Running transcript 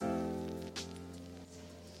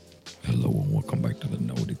welcome back to the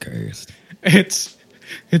Nordiboi.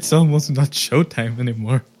 It's almost not showtime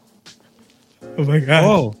anymore. Oh my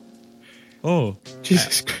god. Oh,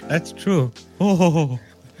 Jesus Christ. that's true. Oh,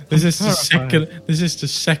 This is the terrified. second this is the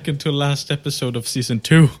second to last episode of season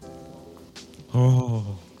 2.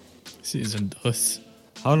 oh. Season 2.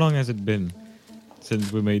 How long has it been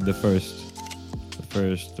since we made the first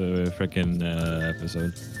freaking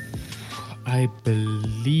episode? I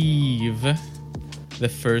believe the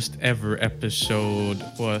first ever episode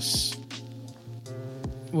was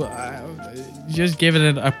just give it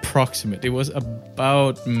an approximate. It was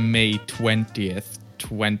about May 20th,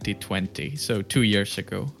 2020. So 2 years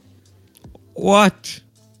ago. What?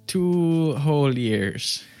 2 whole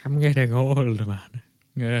years. I'm getting old, man.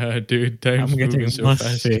 Yeah, dude, time's I'm getting moving so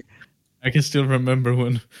musty. fast. I can still remember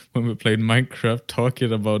when we played Minecraft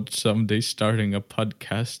talking about someday starting a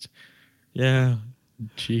podcast. Yeah.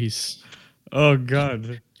 Jeez. Oh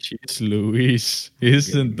God. Jeez Louise.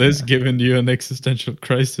 Isn't this giving you an existential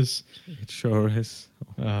crisis? It sure is.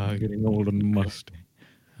 I'm getting old and musty.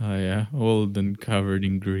 Oh yeah, old and covered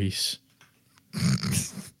in grease.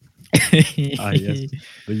 Yes,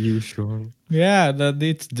 the usual. Yeah,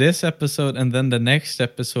 it's this episode and then the next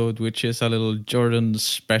episode, which is a little Jordan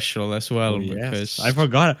special as well. Because I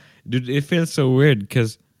forgot, dude. It feels so weird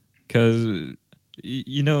because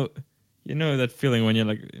you know that feeling when you're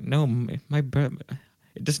like, no,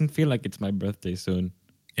 it doesn't feel like it's my birthday soon.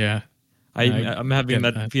 Yeah, I'm having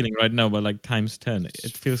get that feeling right now, but like times 10.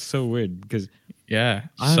 It feels so weird because yeah,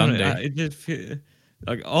 I don't know, Sunday. it just feel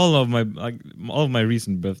like all of my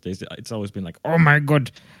recent birthdays. It's always been like, oh my god,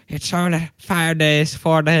 it's only 4 days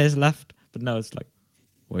left. But now it's like,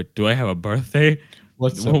 wait, do I have a birthday?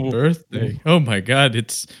 What's a Whoa. birthday? Oh my god,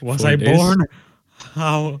 Was 4 I days. born?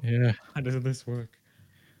 How? Yeah, How does this work?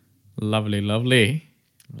 lovely. Lovely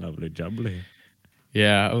jubbly.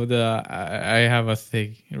 Yeah, I have a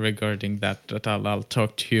thing regarding that I'll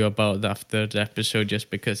talk to you about after the episode, just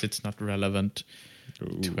because it's not relevant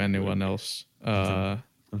to anyone else.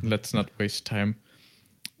 Let's not waste time.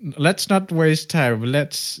 Let's talk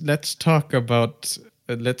about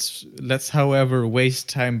let's however waste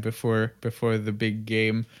time before the big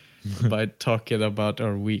game by talking about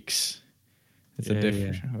our weeks. It's a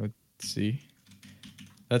different. Let's see.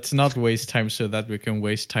 Let's not waste time so that we can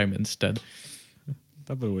waste time instead.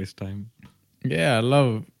 Double waste time. Yeah, I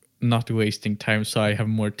love not wasting time, so I have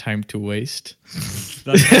more time to waste.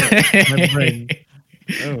 That's my brain.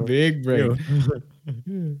 Oh, Big brain.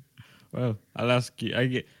 Well, I'll ask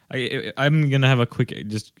you. I'm gonna have a quick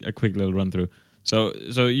little run through. So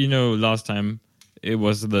last time it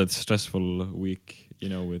was the stressful week,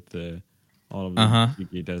 with all of the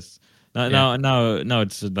weekly tests. Now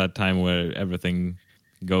it's that time where everything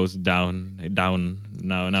goes down. Now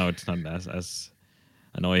it's not as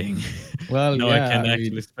annoying. Well, I can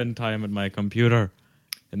actually spend time at my computer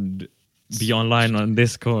and be online on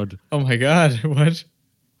Discord. Oh my god, what?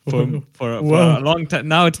 For a long time.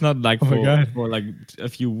 Now it's not like for like a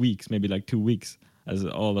few weeks, maybe like 2 weeks, as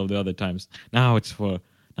all of the other times. Now it's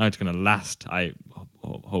gonna last. I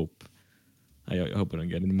hope. I hope I don't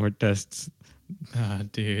get any more tests.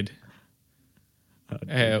 Dude.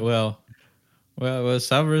 Well,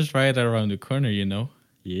 summer's right around the corner,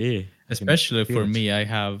 Yeah. Especially for me, I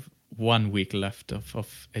have 1 week left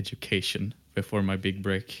of education before my big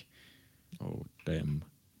break. Oh damn.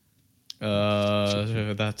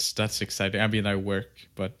 So that's exciting. I mean, I work,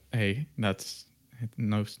 but hey, that's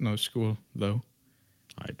no school though.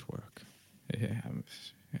 I'd work. Yeah,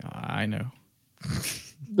 I know.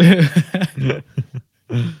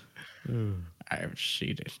 I've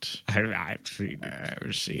seen it. I've seen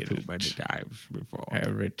it too many times before.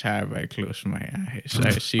 Every time I close my eyes,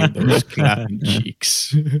 I see those clapping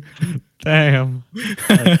cheeks. Damn.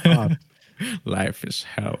 That's hot. Life is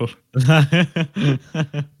hell.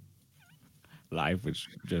 Life is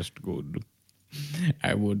just good.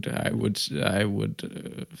 I would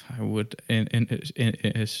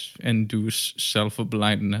induce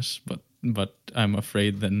self-blindness, but I'm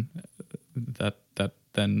afraid then that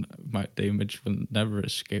my image will never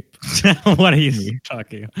escape. What are you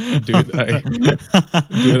talking about? Dude,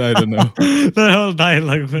 I don't know. The whole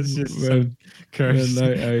dialogue was just some curse.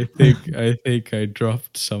 I think I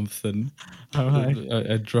dropped something. Alright.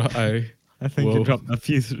 I think you dropped a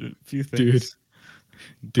few things.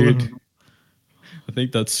 Dude. I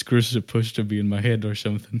think that screw's supposed to be in my head or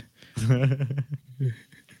something.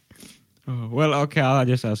 Oh, well, okay, I'll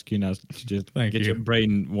just ask you now to just get your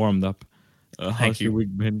brain warmed up. How's your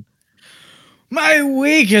week been? My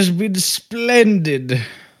week has been splendid.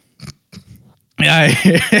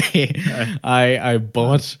 I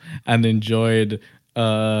bought and enjoyed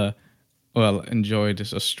well, enjoyed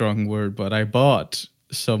is a strong word, but I bought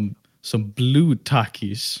some blue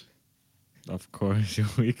Takis. Of course, your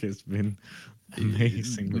week has been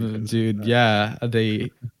amazing because Dude, yeah,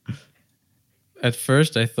 they. At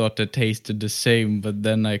first, I thought they tasted the same, but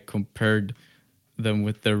then I compared them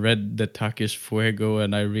with the Takis Fuego,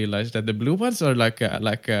 and I realized that the blue ones are like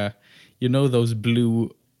a, you know, those blue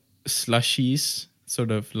slushies, sort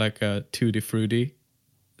of like a tutti frutti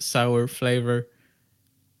sour flavor.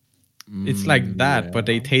 It's like that, but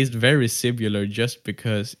they yeah. taste very similar just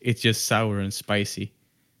because it's just sour and spicy.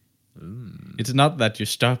 It's not that you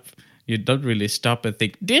don't really stop and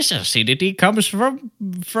think this acidity comes from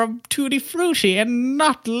tutti frutti and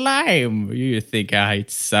not lime. You think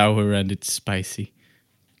it's sour and it's spicy.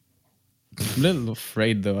 I'm a little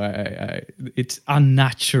afraid though. It's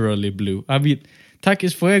unnaturally blue. I mean,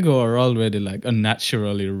 Takis Fuego are already like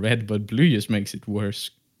unnaturally red, but blue just makes it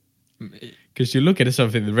worse. Because you look at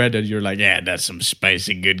something red and you're like, yeah, that's some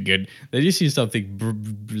spicy good. Then you see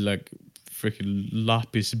something like freaking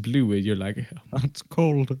lapis blue and you're like, That's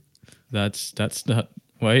cold. that's not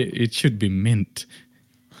why it should be mint.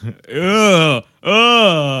 Takis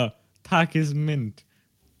mint.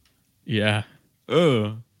 Yeah.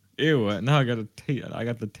 Ew. Now I got a taste. I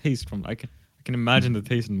got the taste from. I can imagine the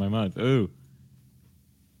taste in my mouth. Oh.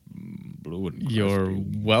 Blue and crispy. You're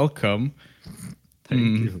welcome. Thank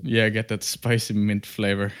you. Yeah, get that spicy mint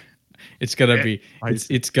flavor. It's gonna be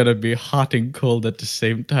spicy. it's gonna be hot and cold at the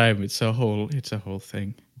same time. It's a whole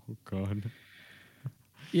thing. Oh God.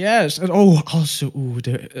 Yes, and also,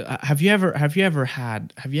 have you ever had you ever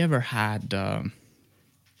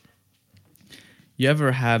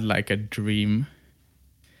had like a dream?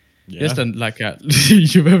 Yeah. Just like a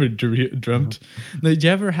you've ever dreamt? No, you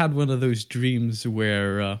ever had one of those dreams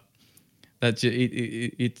where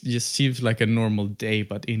it just seems like a normal day,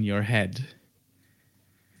 but in your head,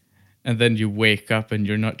 and then you wake up and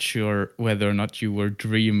you're not sure whether or not you were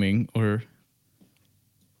dreaming or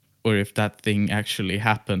if that thing actually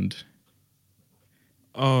happened.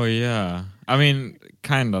 Oh yeah. I mean,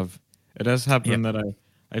 kind of. It has happened Yeah. that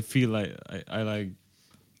I feel like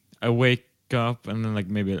I wake up and then like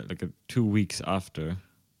maybe like 2 weeks after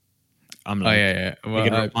I'm like yeah. I Well,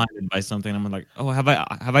 get reminded by something. I'm like, oh, have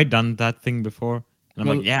I done that thing before? And I'm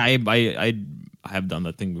Well- like, yeah, I have done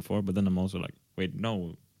that thing before. But then I'm also like, wait,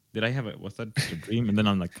 no, did I have it? Was that just a dream? And then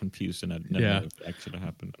I'm like confused and I never know if it actually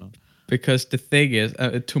happened or not. because the thing is,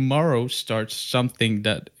 tomorrow starts something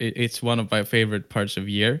that it's one of my favorite parts of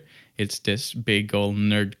year. It's this big old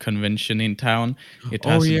nerd convention in town. It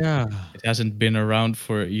hasn't been around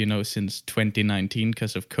for since 2019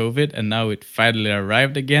 because of COVID, and now it finally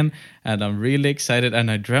arrived again, and I'm really excited.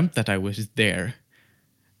 And I dreamt that I was there,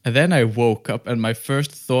 and then I woke up, and my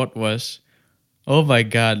first thought was, "Oh my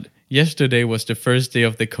god! Yesterday was the first day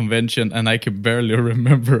of the convention, and I can barely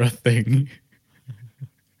remember a thing."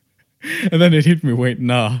 And then it hit me. Wait,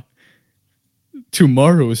 nah.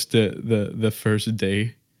 Tomorrow's the first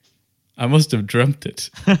day. I must have dreamt it.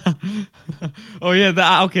 Oh yeah,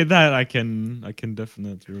 that I can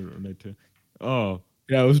definitely relate to. Oh.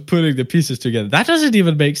 Yeah, I was putting the pieces together. That doesn't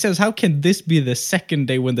even make sense. How can this be the second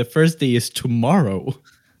day when the first day is tomorrow?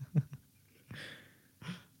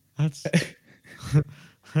 That's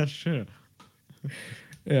true.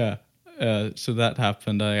 Yeah. So that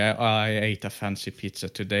happened. I ate a fancy pizza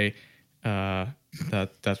today.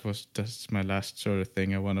 That's my last sort of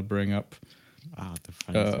thing I want to bring up. The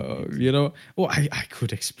fancy I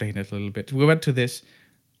could explain it a little bit. We went to this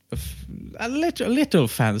a little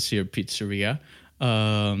fancier pizzeria,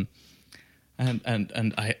 and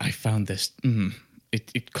I found this.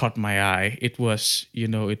 It caught my eye. It was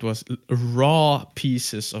raw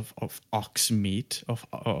pieces of ox meat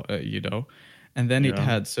and then it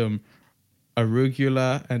had some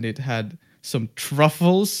arugula and it had some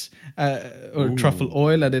truffles or truffle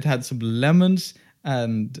oil, and it had some lemons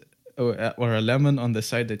and or a lemon on the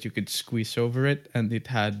side that you could squeeze over it, and it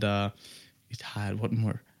had what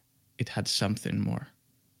more? It had something more.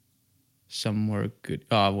 Some more good.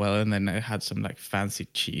 Oh well, and then it had some like fancy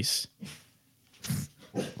cheese.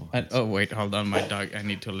 And oh wait, hold on, my dog. I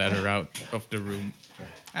need to let her out of the room.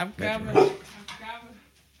 I'm coming.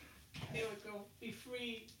 Here we go. Be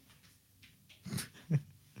free.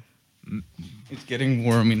 It's getting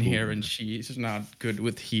warm in here, and she's not good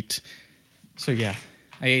with heat. So yeah,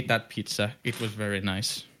 I ate that pizza. It was very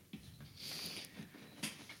nice.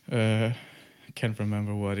 I can't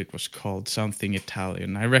remember what it was called. Something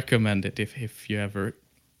Italian. I recommend it if you ever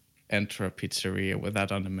enter a pizzeria with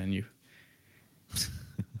that on the menu.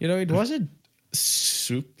 It wasn't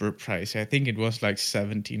super pricey. I think it was like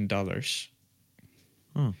 $17.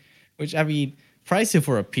 Which, I mean, pricey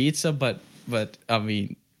for a pizza, but I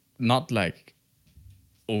mean, not like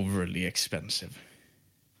overly expensive.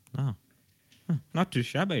 Oh, not too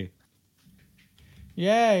shabby.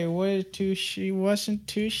 Yeah, it was she wasn't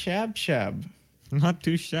too shab. Not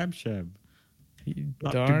too shab.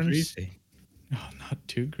 Not too greasy. Oh, not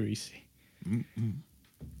too greasy. Mm-mm.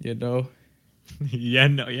 You know, Yeah,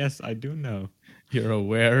 no, yes, I do know. you're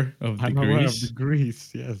aware of the I'm grease. aware of the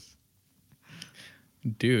grease, yes.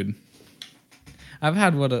 Dude, I've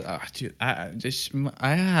had one of dude, I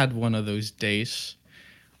had one of those days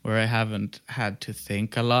where I haven't had to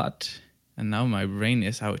think a lot, and now my brain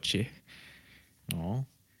is ouchy. Oh.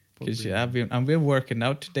 Because I've been working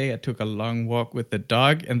out today. I took a long walk with the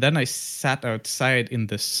dog, and then I sat outside in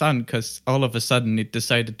the sun because all of a sudden it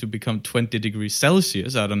decided to become 20 degrees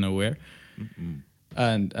Celsius out of nowhere. Mm-mm.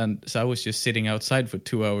 And so I was just sitting outside for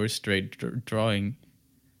 2 hours straight drawing.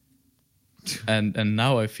 And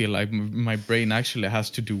now I feel like my brain actually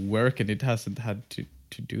has to do work, and it hasn't had to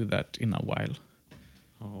do that in a while.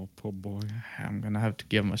 Oh, poor boy. I'm gonna have to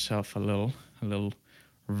give myself a little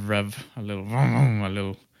rev, a little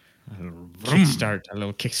kickstart,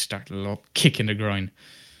 a little kick in the groin.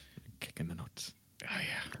 Kick in the nuts. Oh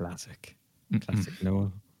yeah, Classic. Classic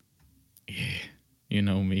Noel. yeah. You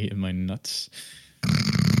know me and my nuts,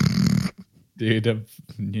 dude.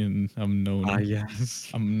 I'm known. Ah, yes.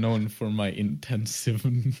 I'm known for my intensive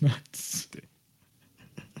nuts.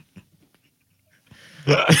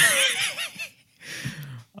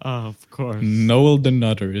 Of course. Noel the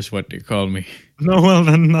Nutter is what they call me. Noel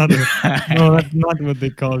the Nutter. No, that's not what they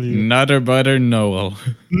call you. Nutter Butter Noel.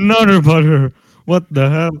 Nutter butter. What the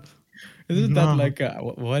hell? Isn't No. that like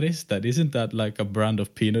what is that? Isn't that like a brand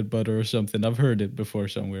of peanut butter or something? I've heard it before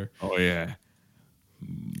somewhere. Oh, yeah.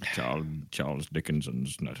 Charles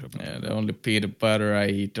Dickinson's Nutter butter. Yeah, the only peanut butter I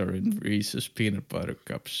eat are in Reese's peanut butter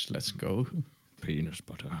cups. Let's go. Peanut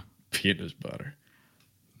butter. Peanut butter.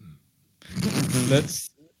 Let's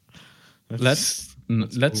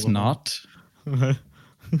not.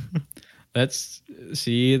 Let's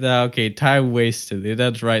see that. Okay, time wasted.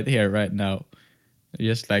 That's right here, right now.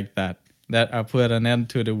 Just like that. That I put an end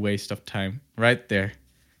to the waste of time. Right there.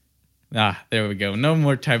 There we go. No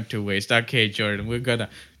more time to waste. Okay, Jordan, we're gonna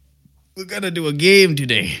do a game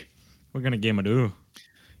today. We're gonna game a do.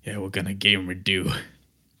 Yeah, we're gonna game or do.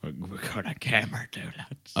 We're gonna game or do,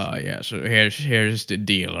 lads. Oh yeah. So here's the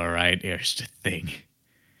deal. All right. Here's the thing.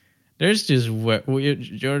 There's just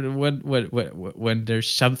Jordan, when there's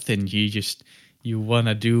something you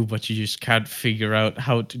wanna do, but you just can't figure out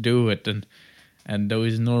how to do it, and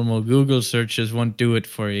those normal Google searches won't do it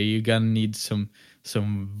for you. You're gonna need some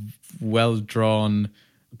well drawn,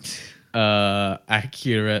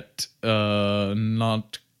 accurate,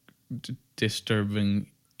 not disturbing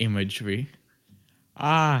imagery.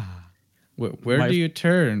 Where do you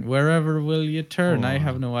turn? Wherever will you turn? I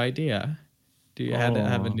have no idea. Do you have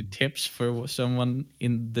any tips for someone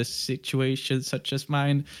in this situation such as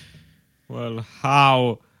mine? Well,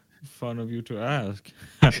 how fun of you to ask.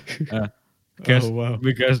 Because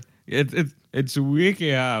it's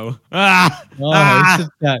Wikihow.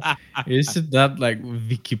 Isn't that like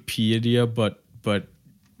Wikipedia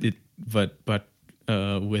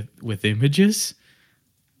with images?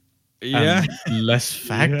 Yeah. And less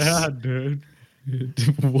facts. Yeah, dude.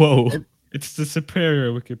 Whoa. It's the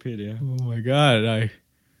superior Wikipedia. Oh my god,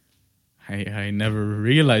 I never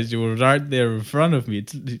realized you were right there in front of me.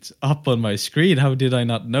 It's up on my screen. How did I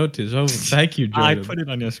not notice? Oh, thank you, Jordan. I put it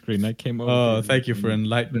on your screen. I came over. Oh, thank you for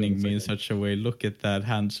enlightening me in such a way. Look at that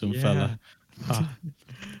handsome fella.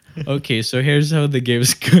 Okay, so here's how the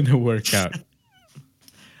game's gonna work out.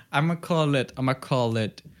 I'm gonna call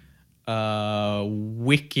it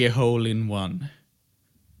Wiki Hole in One.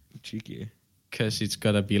 Cheeky. Because it's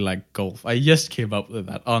gotta be like golf. I just came up with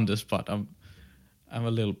that on the spot. I'm a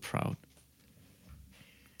little proud.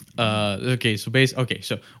 Okay, so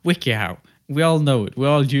Wikihow. We all know it. We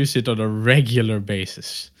all use it on a regular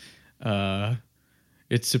basis.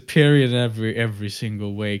 It's superior in every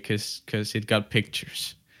single way because it got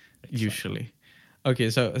pictures, usually. Okay,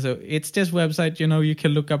 so it's this website. You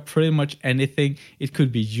can look up pretty much anything. It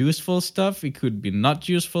could be useful stuff. It could be not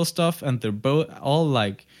useful stuff, and they're both all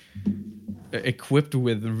like equipped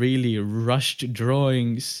with really rushed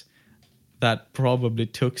drawings that probably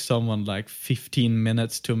took someone like 15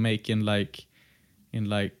 minutes to make in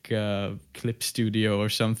Clip Studio or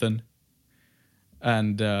something.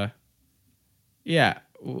 And yeah,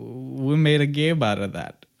 we made a game out of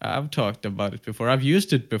that. I've talked about it before. I've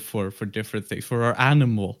used it before for different things. For our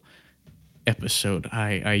animal episode,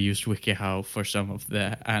 I used Wikihow for some of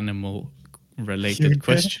the animal related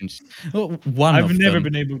questions. Oh, one I've of never them.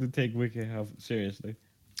 been able to take Wikihow seriously.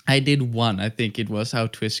 I did one. I think it was how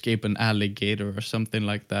to escape an alligator or something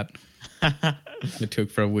like that. I took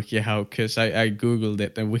from Wikihow because I googled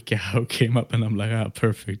it and Wikihow came up and I'm like,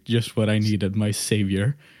 perfect, just what I needed, my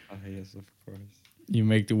savior. Oh yes, of course. You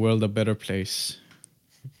make the world a better place.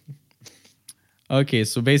 Okay,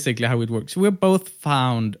 so basically how it works, we both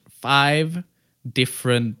found 5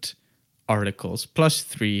 different articles plus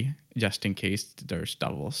 3 just in case there's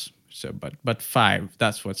doubles. So, but 5,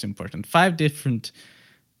 that's what's important. 5 different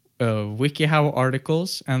Wikihow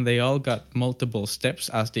articles, and they all got multiple steps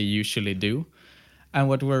as they usually do. And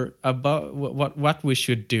what we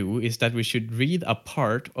should do is that we should read a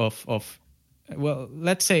part of well,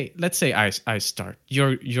 let's say I start.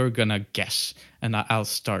 You're gonna guess, and I'll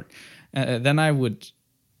start. Then I would,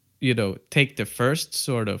 take the first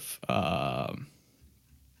sort of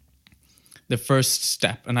the first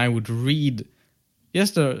step, and I would read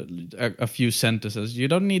just a few sentences. You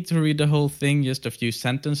don't need to read the whole thing, just a few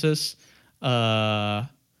sentences. And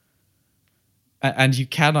you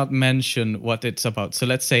cannot mention what it's about. So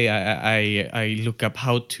let's say I look up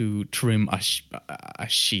how to trim a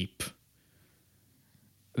sheep.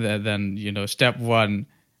 Then, step 1,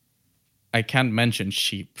 I can't mention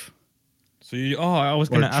sheep. So I was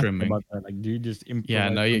going to ask trimming. about that. Like, do you just improvise? Yeah,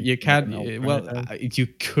 no, you can't. Well, you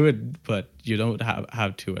could, but you don't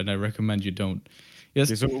have to, and I recommend you don't. Yes.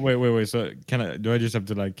 Okay, so wait. So do I just have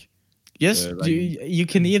to like? Yes, like, you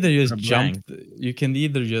can either just jump. You can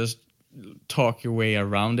either just talk your way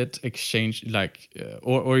around it, exchange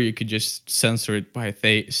or you could just censor it by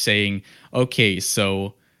saying, okay,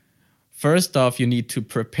 so first off, you need to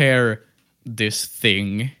prepare this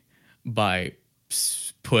thing by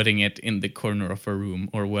putting it in the corner of a room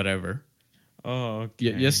or whatever. Oh, okay.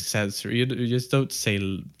 You just censor. You just don't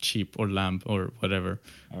say sheep or lamb or whatever.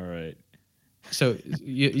 All right. So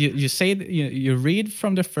you say you read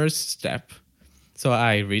from the first step. So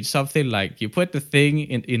I read something like you put the thing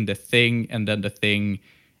in the thing, and then the thing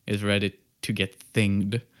is ready to get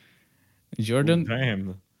thinged. Jordan. Oh,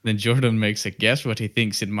 damn. Then Jordan makes a guess what he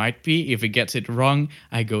thinks it might be. If he gets it wrong,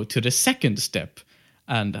 I go to the second step,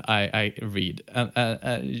 and I read.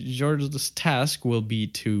 Jordan's task will be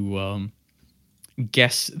to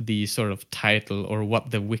guess the sort of title or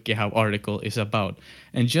what the Wikihow article is about.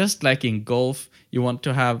 And just like in golf, you want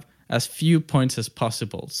to have as few points as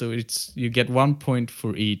possible. So you get 1 point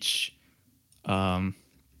for each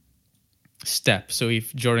step. So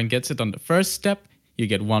if Jordan gets it on the first step, you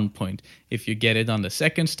get 1 point. If you get it on the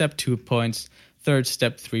second step, 2 points. Third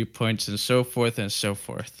step, 3 points, and so forth and so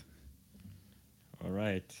forth. All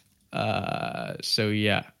right. So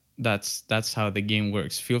yeah, that's how the game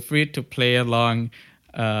works. Feel free to play along.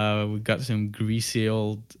 We got some greasy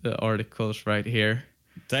old articles right here.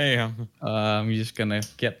 Damn. I'm just gonna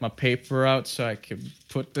get my paper out so I can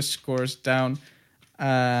put the scores down,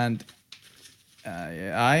 and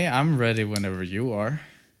I'm ready whenever you are.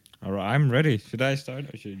 All right, I'm ready. Should I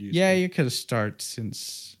start or should you? Yeah, you can start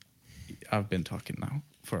since I've been talking now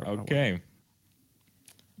for a while. Okay.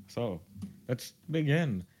 So let's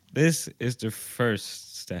begin. This is the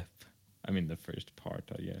first step. I mean, the first part,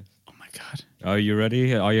 I guess. Oh my god. Are you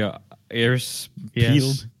ready? Are your ears Yes,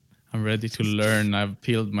 peeled? I'm ready to learn. I've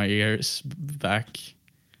peeled my ears back.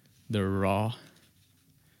 They're raw.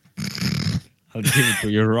 I'll give it to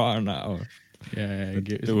you raw now. Yeah,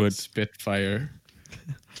 give do it. Spitfire.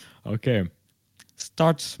 Okay.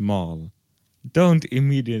 Start small. Don't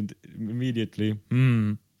immediately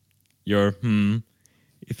your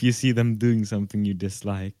if you see them doing something you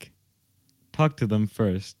dislike. Talk to them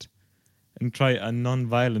first and try a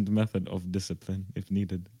non-violent method of discipline if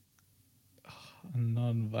needed.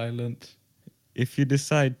 Non-violent. If you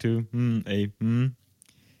decide to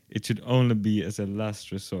it should only be as a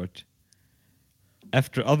last resort.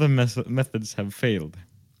 After other methods have failed.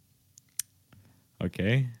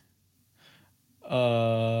 Okay.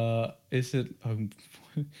 Is it?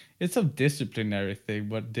 It's a disciplinary thing,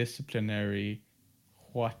 but disciplinary,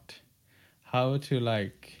 what? How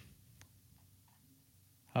to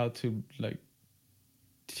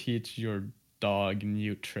teach your dog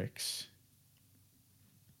new tricks?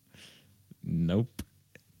 Nope.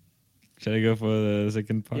 Shall I go for the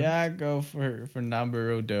second part? Yeah, go for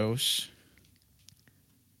number dos.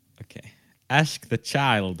 Okay. Ask the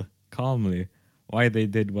child calmly why they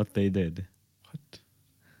did what they did. What?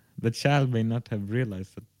 The child may not have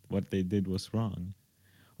realized that what they did was wrong.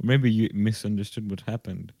 Or maybe you misunderstood what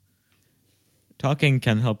happened. Talking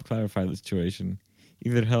can help clarify the situation.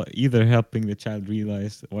 Either helping the child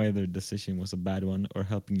realize why their decision was a bad one, or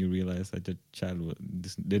helping you realize that the child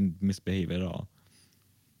didn't misbehave at all.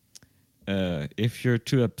 If you're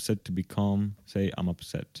too upset to be calm, say, I'm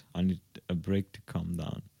upset. I need a break to calm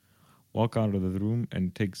down. Walk out of the room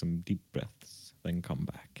and take some deep breaths. Then come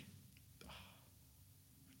back.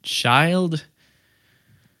 Child,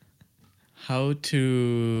 how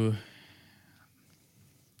to...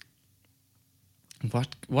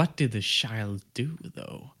 What did the child do,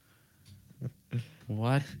 though?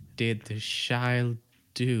 What did the child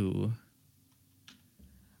do?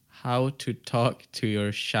 How to talk to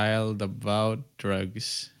your child about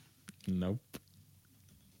drugs. Nope.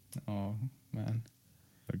 Oh, man.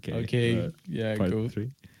 Okay. Yeah, part go.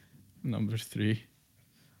 3. Number 3.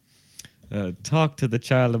 Talk to the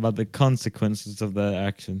child about the consequences of their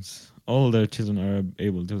actions. All their children are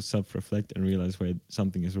able to self-reflect and realize where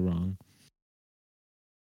something is wrong.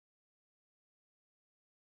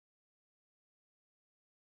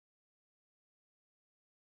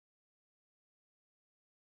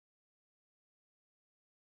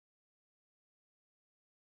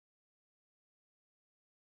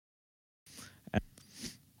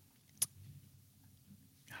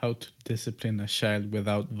 How to discipline a child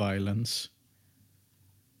without violence.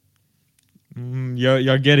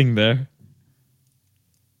 You're getting there.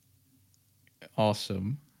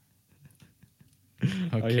 Awesome.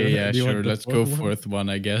 Oh, Okay, yeah, do you want sure. the Let's go fourth one? fourth one,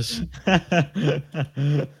 I guess.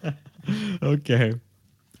 Okay.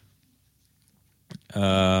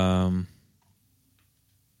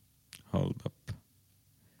 Hold up.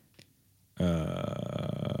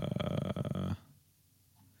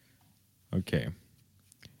 Okay.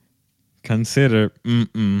 Consider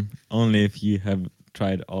only if you have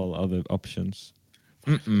tried all other options.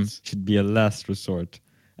 Should be a last resort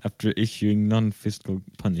after issuing non-physical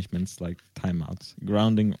punishments like timeouts,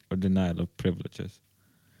 grounding, or denial of privileges.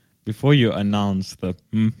 Before you announce the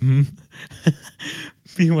be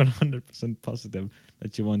 100% positive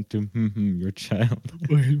that you want to your child.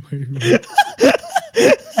 Wait.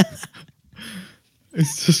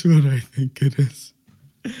 Is this what I think it is?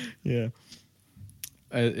 Yeah.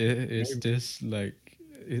 Is this like...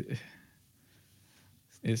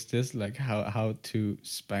 Is this like how to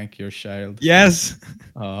spank your child? Yes.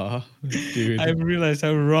 Oh, dude. I realized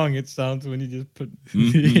how wrong it sounds when you just put.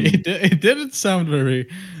 It didn't sound very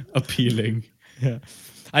appealing. Yeah,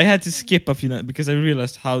 I had to skip a few because I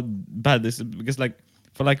realized how bad this is. Because like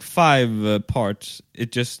for like 5 parts,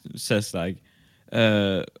 it just says like,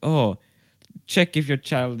 check if your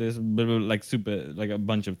child is like super like a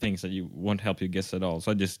bunch of things that you won't help you guess at all.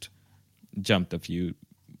 So I just jumped a few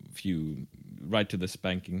right to the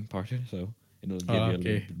spanking part, so it'll give you a little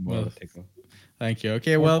bit more of a tickle. Thank you.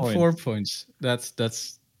 Okay, 4 points. That's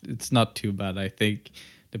it's not too bad, I think,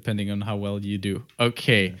 depending on how well you do.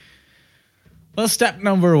 Okay. Yeah. Well, step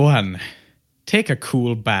number 1. Take a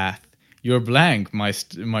cool bath. Your blank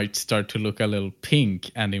might start to look a little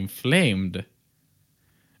pink and inflamed.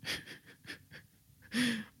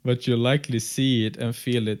 But you'll likely see it and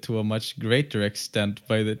feel it to a much greater extent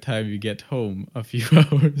by the time you get home a few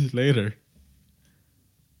hours later.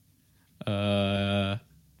 Okay,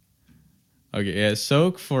 yeah,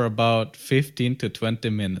 soak for about 15 to 20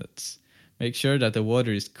 minutes. Make sure that the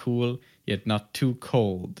water is cool, yet not too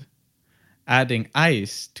cold. Adding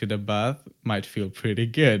ice to the bath might feel pretty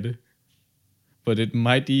good, but it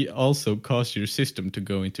might also cause your system to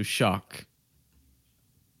go into shock.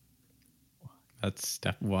 That's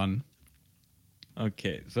step 1.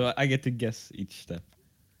 Okay, so I get to guess each step.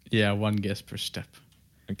 Yeah, 1 guess per step.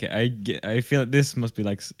 Okay, I feel this must be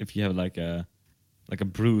like if you have like a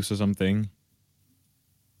bruise or something.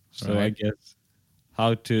 So right. I guess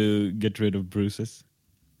how to get rid of bruises.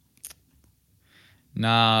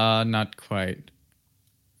 Nah, not quite.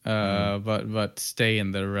 But stay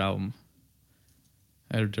in the realm.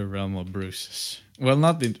 The realm of bruises.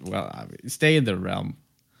 Well, stay in the realm,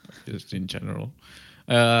 just in general.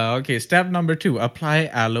 Okay, step number 2. Apply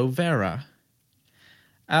aloe vera.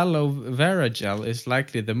 Aloe vera gel is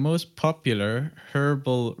likely the most popular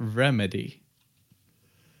herbal remedy.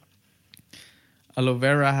 Aloe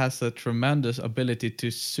vera has a tremendous ability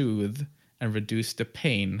to soothe and reduce the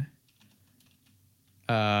pain.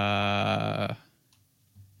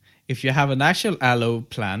 If you have an actual aloe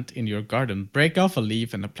plant in your garden, break off a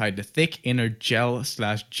leaf and apply the thick inner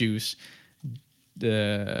gel/juice.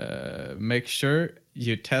 Make sure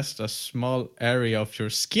you test a small area of your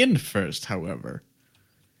skin first, however.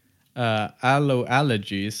 Aloe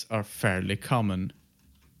allergies are fairly common.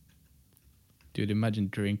 Dude, imagine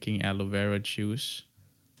drinking aloe vera juice.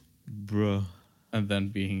 Bruh. And then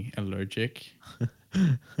being allergic.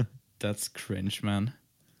 That's cringe, man.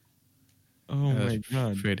 Oh my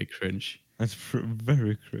god. Pretty cringe. That's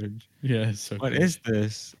very cringe. Yeah, so What cringe. Is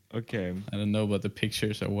this? Okay. I don't know, but the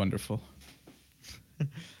pictures are wonderful.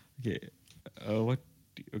 Okay. What?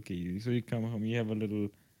 Okay. So you come home. You have a little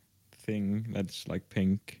thing that's like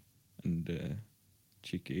pink and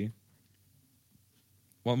cheeky.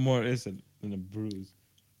 What more is it than a bruise?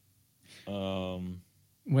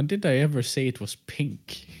 When did I ever say it was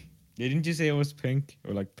pink? Didn't you say it was pink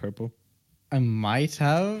or like purple? I might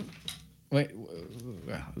have. Wait,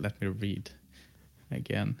 let me read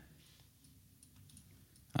again.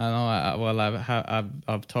 I know. Well,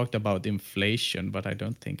 I've talked about inflation, but I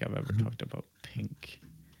don't think I've ever talked about pink.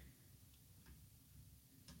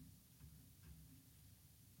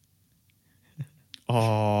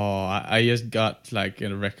 Oh, I just got like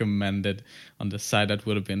a recommended on the side that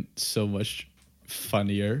would have been so much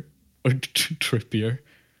funnier or trippier.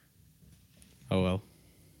 Oh well.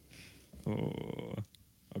 Oh,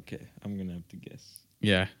 okay. I'm gonna have to guess.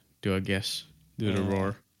 Yeah, do a guess. Do the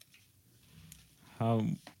roar. How?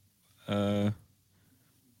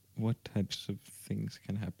 What types of things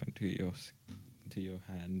can happen to your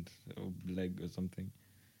hand or leg or something?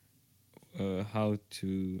 How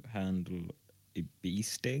to handle a bee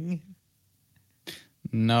sting?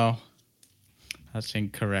 No, that's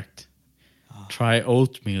incorrect. Try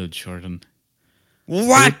oatmeal, Jordan.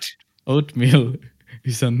 What? Oatmeal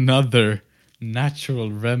is another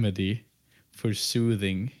natural remedy for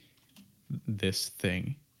soothing this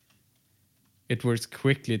thing. It works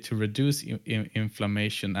quickly to reduce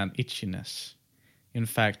inflammation and itchiness. In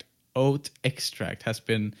fact, oat extract has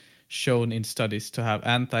been shown in studies to have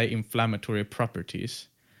anti-inflammatory properties,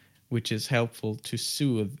 which is helpful to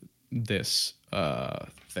soothe this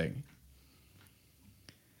thing.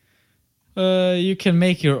 You can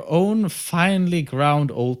make your own finely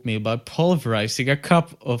ground oatmeal by pulverizing a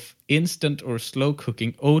cup of instant or slow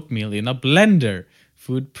cooking oatmeal in a blender,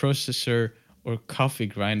 food processor, or coffee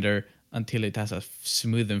grinder until it has a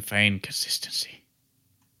smooth and fine consistency.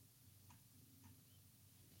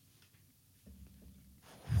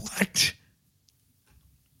 What?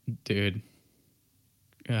 Dude,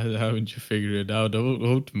 haven't you figured it out?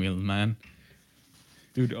 Oatmeal, man.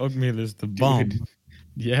 Dude, oatmeal is the bomb. Dude.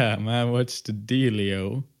 Yeah, man, what's the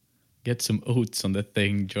dealio? Get some oats on the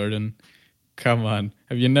thing, Jordan. Come on.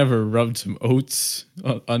 Have you never rubbed some oats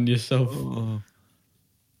on yourself? Oh.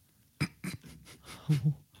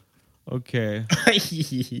 Okay.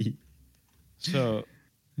 So,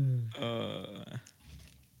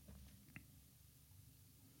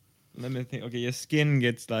 let me think. Okay, your skin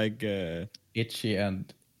gets like. Itchy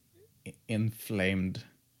and inflamed.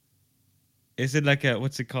 Is it like a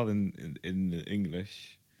what's it called in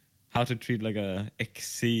English? How to treat like a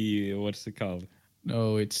eczema? What's it called?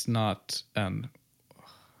 No, it's not.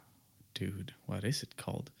 Dude, what is it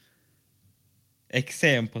called?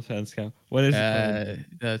 Eksem på svenska. What is it called?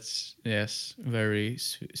 That's yes, very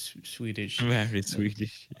Swedish. Very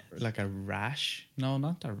Swedish. Like a rash? No,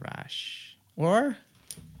 not a rash. Or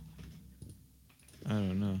I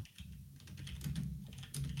don't know.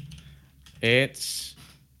 it's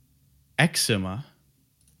eczema.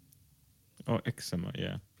 Oh, eczema.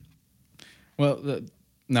 Yeah. Well,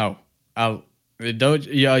 no, I'll don't.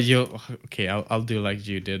 Yeah, you okay? I'll do like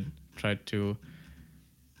you did. Try to.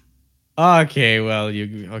 Okay, well,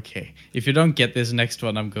 you okay? If you don't get this next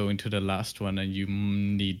one, I'm going to the last one, and you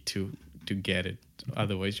need to get it.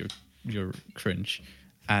 Otherwise, you're cringe,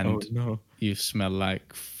 and you smell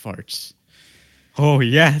like farts. Oh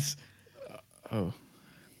yes. Oh,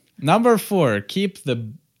 number 4. Keep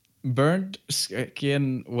the burnt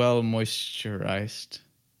skin well moisturized.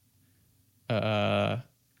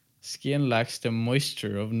 Skin lacks the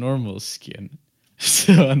moisture of normal skin.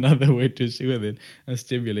 So another way to soothe it and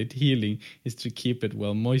stimulate healing is to keep it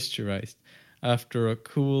well moisturized. After a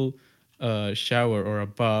cool shower or a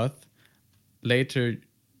bath, lather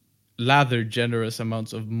generous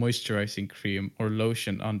amounts of moisturizing cream or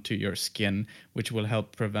lotion onto your skin, which will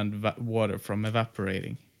help prevent water from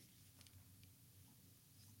evaporating.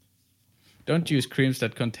 Don't use creams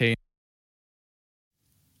that contain...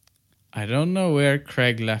 I don't know where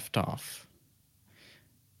Craig left off,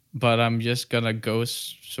 but I'm just gonna go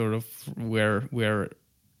sort of where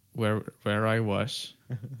I was.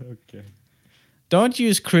 Okay. Don't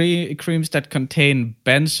use creams that contain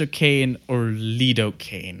benzocaine or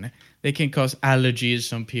lidocaine. They can cause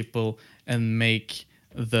allergies on people and make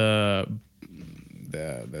the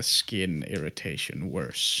skin irritation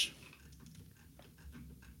worse.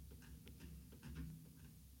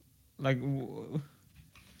 Like.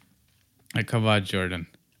 Come on, Jordan.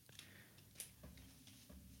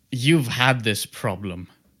 You've had this problem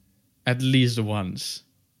at least once.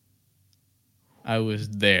 I was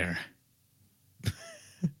there.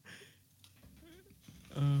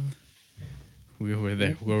 We were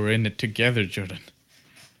there. We were in it together, Jordan.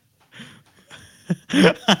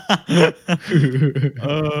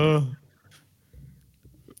 uh,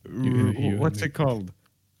 You and what's me. it called?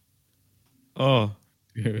 Oh,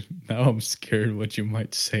 Now I'm scared what you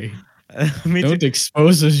might say. me too. Don't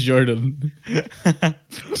expose us, Jordan.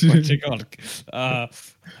 What's it called? Uh,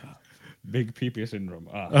 big pee syndrome.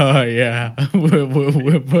 Oh yeah,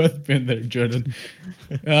 we've both been there, Jordan.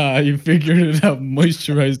 You figured it out.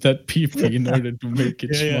 Moisturize that pee in order to make it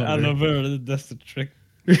Yeah, smaller. aloe vera. That's the trick.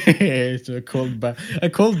 It's a cold bath. A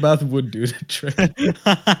cold bath would do the trick.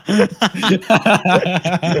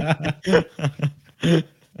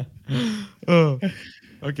 Oh,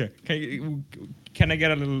 okay. Can I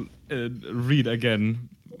get a little read again?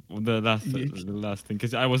 The last thing,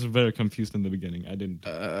 because I was very confused in the beginning. I didn't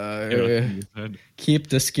hear a thing you said. Keep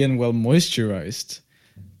the skin well moisturized.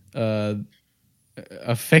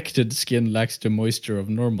 Affected skin lacks the moisture of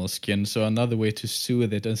normal skin, so another way to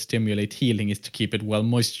soothe it and stimulate healing is to keep it well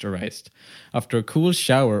moisturized. After a cool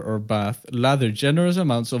shower or bath, lather generous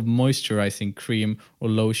amounts of moisturizing cream or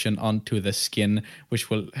lotion onto the skin, which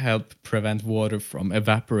will help prevent water from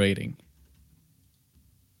evaporating.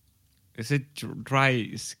 Is it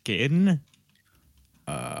dry skin?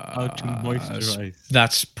 How to moisturize?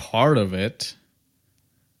 That's part of it,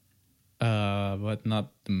 but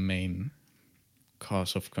not the main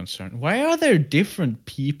cause of concern. Why are there different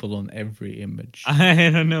people on every image?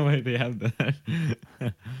 I don't know why they have that.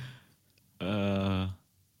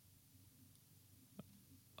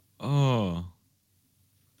 Oh.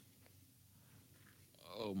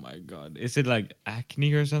 Oh my god. Is it like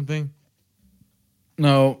acne or something?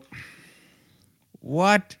 No.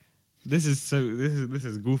 What? This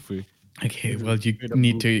is goofy. Okay, This is well, you straight up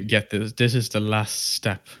need to goofy. get this. This is the last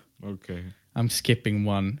step. Okay. I'm skipping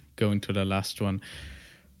one, going to the last one.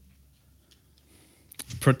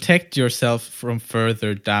 Protect yourself from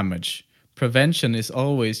further damage. Prevention is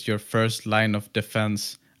always your first line of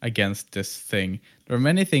defense against this thing. There are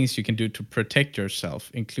many things you can do to protect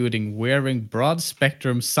yourself, including wearing broad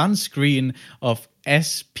spectrum sunscreen of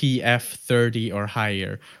SPF 30 or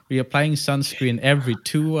higher, reapplying sunscreen every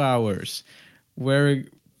 2 hours, wearing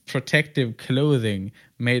protective clothing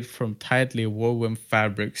made from tightly woven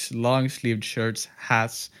fabrics, long-sleeved shirts,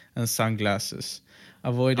 hats, and sunglasses,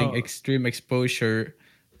 avoiding Oh. extreme exposure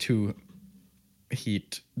to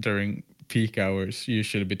heat during peak hours,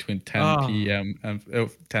 usually between 10 p.m. and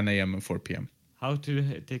 10 a.m. and 4 p.m. How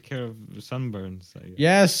to take care of sunburns? I guess.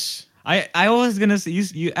 Yes, I was gonna say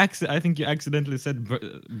I think you accidentally said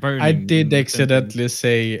burning. I in did the accidentally sentence.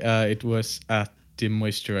 say it was at the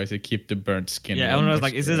moisturizer, keep the burnt skin. Yeah, well I was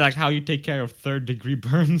like, is this moisturized. like how you take care of third-degree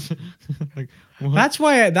burns? Like, what? That's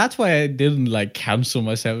why I didn't like cancel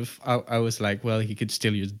myself. I was like, well, he could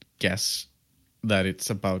still use guess that it's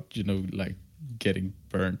about, like getting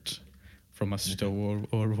burnt from a stove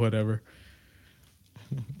or whatever.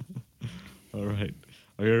 All right.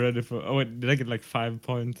 Are you ready for? Oh wait, did I get like 5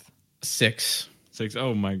 points? 6. 6.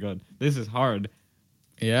 Oh my god, this is hard.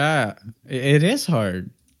 Yeah, it is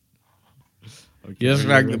hard. Okay, Just are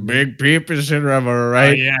you like the ready? big people syndrome,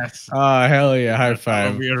 right? Yes. Oh, hell yeah. High That's how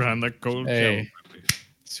five. we run the cold Hey, show.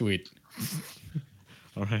 sweet.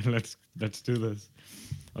 All right, let's do this.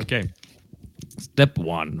 Okay. Step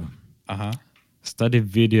 1. Uh-huh. Study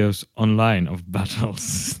videos online of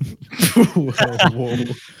battles. Whoa.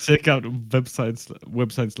 Check out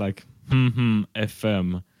websites like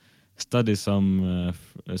FM. Study some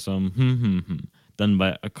done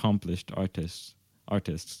by accomplished artists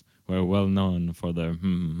who are well known for their.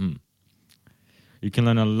 You can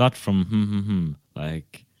learn a lot from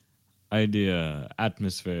like idea,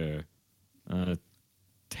 atmosphere,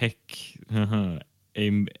 tech,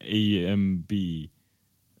 AMB,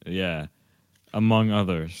 yeah, among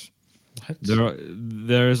others. What?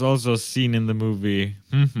 There is also a scene in the movie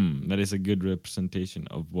that is a good representation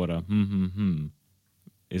of what a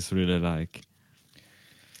is really like.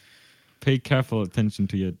 Pay careful attention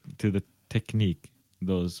to the technique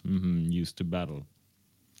those use to battle,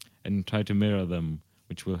 and try to mirror them,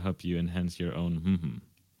 which will help you enhance your own.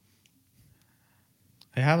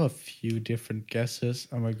 I have a few different guesses.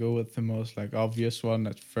 I'm gonna go with the most like obvious one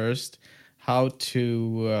at first. How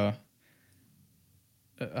to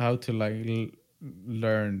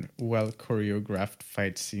learn well choreographed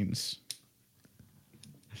fight scenes.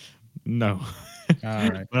 No, All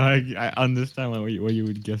right. but I understand why you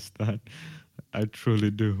would guess that. I truly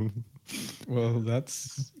do. Well,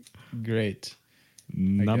 that's great.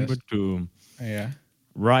 Number guess. 2. Yeah.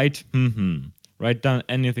 Write Write down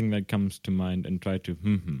anything that comes to mind and try to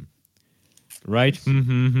Write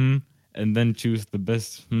and then choose the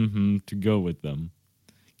best to go with them.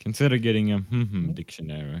 Consider getting a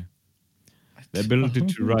dictionary. The ability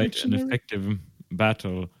to write an Dictionary?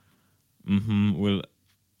 battle will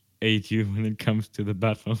aid you when it comes to the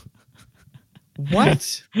battle.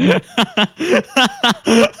 What?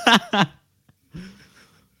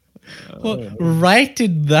 Well, write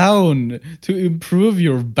it down to improve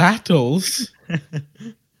your battles.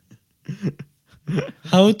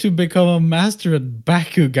 How to become a master at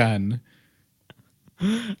Bakugan.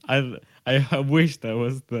 I wish that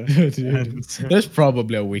was the answer. There's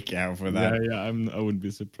probably a Wikihow for that. Yeah, I wouldn't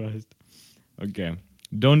be surprised. Okay.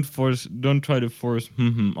 Don't try to force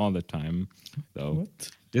all the time, though.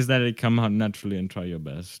 What? Just let it come out naturally and try your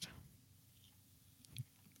best.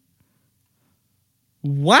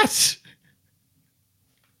 What?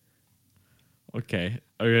 Okay.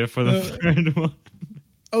 Are you ready for the third one?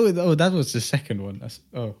 Oh, that was the second one.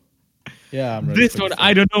 Oh. Yeah, I'm ready. This one,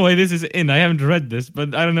 I don't know why this is in. I haven't read this,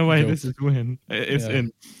 but I don't know why this is It's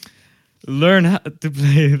in. Learn how to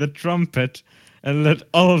play the trumpet and let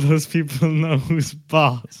all those people know who's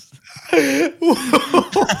boss. What?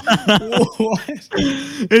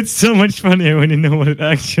 It's so much funnier when you know what it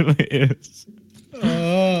actually is.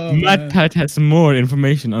 Oh, Matt Pat has more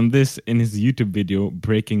information on this in his YouTube video,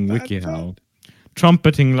 Breaking Wikihow.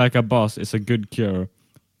 Trumpeting like a boss is a good cure.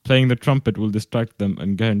 Playing the trumpet will distract them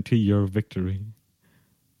and guarantee your victory.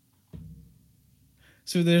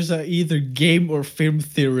 So there's a either game or film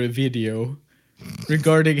theory video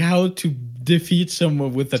regarding how to defeat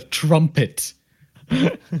someone with a trumpet.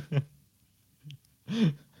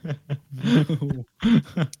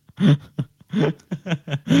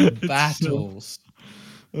 Battles.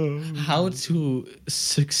 How to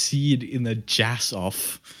succeed in a jazz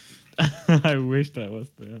off. I wish that was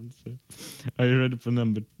the answer. Are you ready for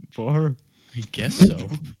number 4? I guess so.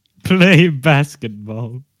 Play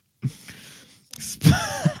basketball.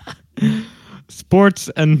 Sports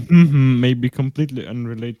and may be completely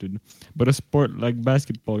unrelated, but a sport like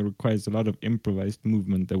basketball requires a lot of improvised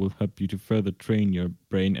movement that will help you to further train your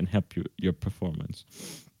brain and help your performance.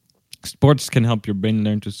 Sports can help your brain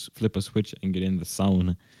learn to flip a switch and get in the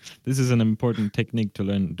zone. This is an important technique to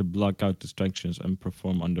learn to block out distractions and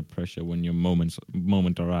perform under pressure when your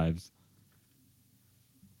moment arrives.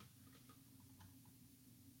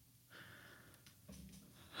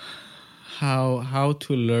 How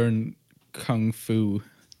to learn kung fu?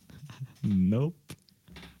 Nope.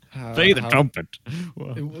 Play the trumpet.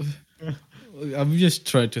 I'm just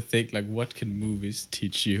trying to think, like, what can movies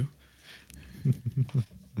teach you?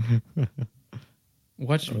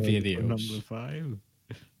 Watch videos. Number 5.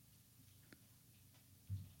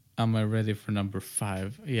 Am I ready for number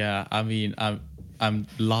 5? Yeah, I mean, I'm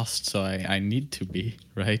lost, so I need to be,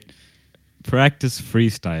 right? Practice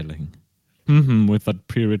freestyling. Without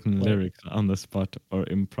pre-written lyrics on the spot or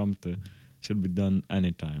impromptu. Should be done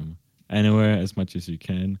anytime, anywhere, as much as you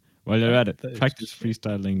can. While you're at it, practice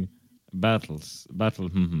freestyling battle,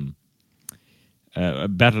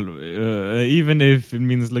 even if it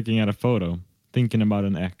means looking at a photo, thinking about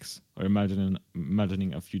an ex, or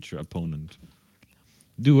imagining a future opponent.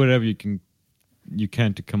 Do whatever you can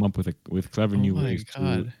to come up with clever new ways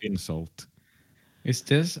to insult. Is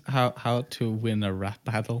this how to win a rap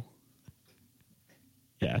battle?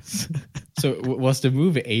 Yes. So was the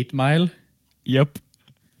movie 8 Mile? Yep.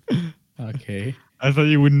 Okay. I thought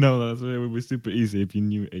you would know that, so it would be super easy if you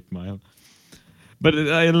knew 8 Mile. But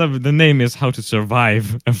I love it. The name is How to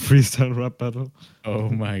Survive a Freestyle Rap Battle. Oh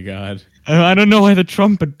my god. I don't know why the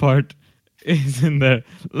trumpet part is in there.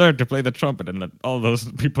 Learn to play the trumpet and let all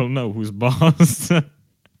those people know who's boss.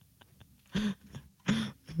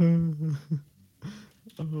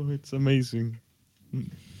 Oh, it's amazing.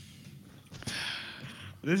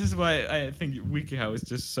 This is why I think Wikihow is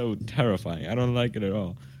just so terrifying. I don't like it at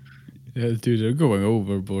all. Yeah, dude, they're going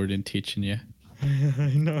overboard in teaching you.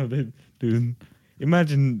 I know, dude.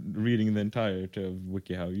 Imagine reading the entirety of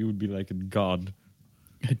Wikihow. You would be like a god.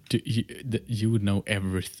 You would know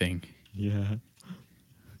everything. Yeah.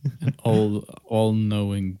 An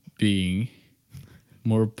all-knowing being.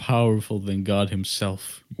 More powerful than God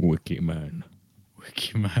himself. Wikiman.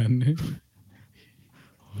 Wikiman.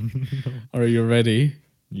 Are you ready?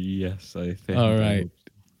 Yes, I think.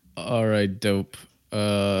 All right, dope.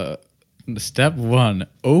 Step 1.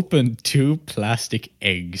 Open 2 plastic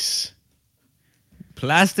eggs.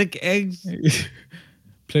 Plastic eggs?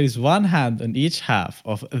 Place one hand on each half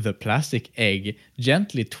of the plastic egg.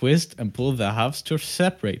 Gently twist and pull the halves to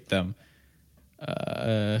separate them.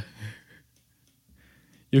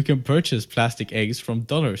 You can purchase plastic eggs from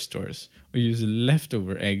dollar stores or use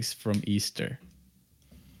leftover eggs from Easter.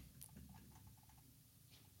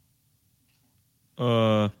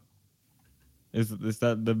 Is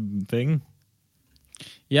that the thing?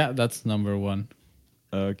 Yeah, that's number 1.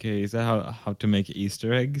 Okay, is that how to make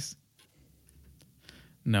Easter eggs?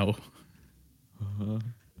 No. Uh-huh.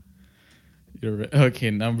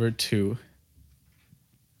 Okay, number 2.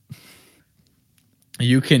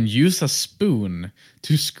 You can use a spoon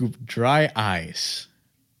to scoop dry rice.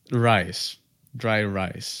 Dry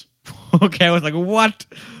rice. Okay, I was like, what?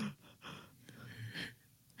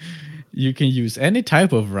 You can use any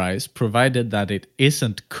type of rice provided that it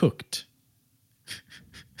isn't cooked.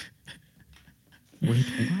 Wait,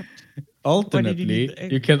 what? Alternately,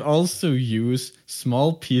 you can also use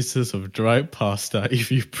small pieces of dry pasta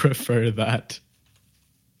if you prefer that.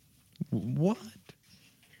 What?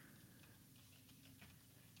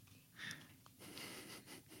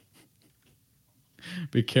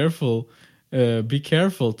 Be careful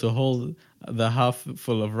to hold the half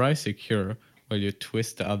full of rice secure while you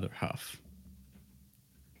twist the other half.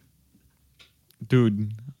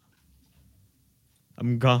 Dude,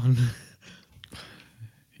 I'm gone.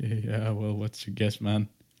 Yeah, well, what's your guess, man?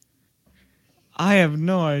 I have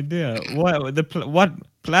no idea. What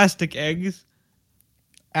plastic eggs?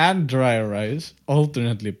 And dry rice,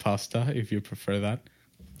 alternately pasta if you prefer that.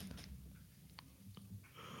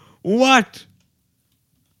 What?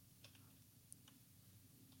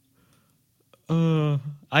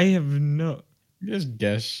 I have no. Just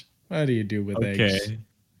guess. What do you do with eggs?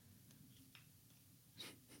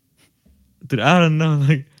 Dude, I don't know.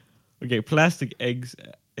 Like, okay, plastic eggs,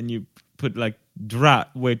 and you put like dry.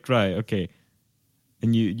 Okay,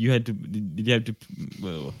 and you had to. Did you have to?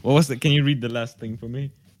 Well, what was that? Can you read the last thing for me?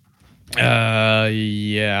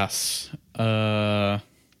 Yes.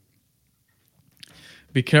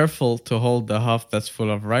 Be careful to hold the half that's full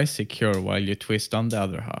of rice secure while you twist on the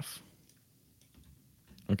other half.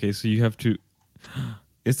 Okay, so you have to.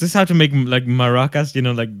 Is this how to make like maracas? You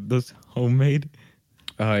know, like those homemade.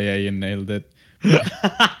 Oh yeah, you nailed it.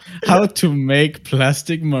 How to make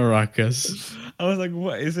plastic maracas. I was like,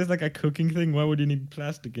 what? Is this like a cooking thing? Why would you need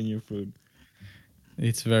plastic in your food?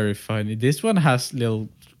 It's very funny. This one has little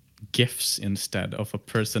gifs instead of a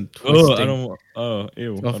person twisting. Oh, I don't. Oh,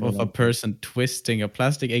 ew. Of a person twisting a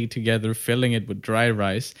plastic egg together, filling it with dry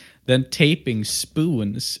rice, then taping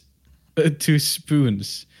spoons, 2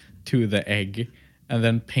 spoons to the egg, and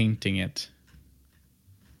then painting it.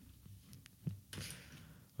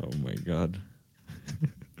 Oh my god.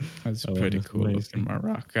 That's pretty cool looking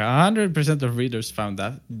maraca. 100% of readers found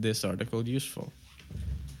this article useful.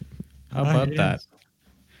 How about that?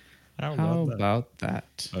 How about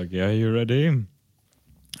that? Okay, are you ready?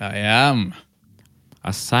 I am.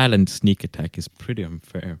 A silent sneak attack is pretty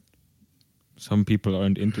unfair. Some people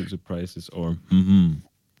aren't into surprises or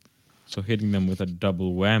so hitting them with a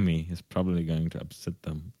double whammy is probably going to upset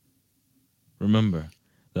them. Remember,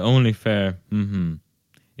 the only fair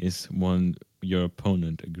is one your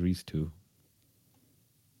opponent agrees to.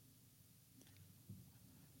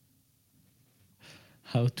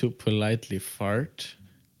 How to politely fart?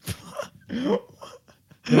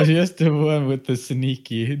 Just the one with the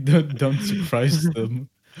sneaky. Don't surprise them.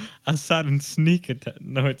 A silent sneak attack.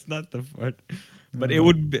 No, it's not the fart. But it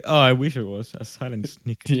would be. Oh, I wish it was a silent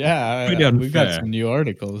sneak attack. Yeah, we got some new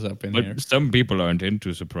articles up in here. But some people aren't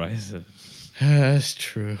into surprises. That's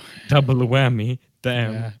true. Double whammy.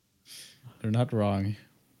 Damn. Yeah, they're not wrong.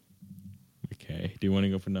 Okay. Do you want to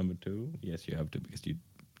go for number 2? Yes, you have to because you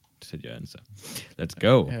said your answer. Let's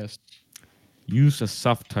go. Yes. Use a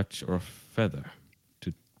soft touch or feather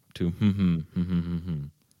to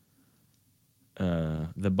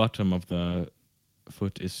the bottom of the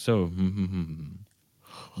foot is so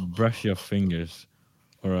brush your fingers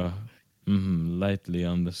or lightly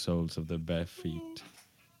on the soles of the bare feet.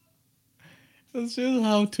 That's just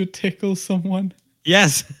how to tickle someone.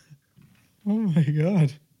 Yes. Oh my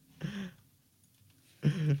god.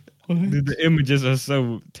 Dude, the images are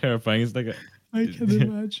so terrifying. It's like I can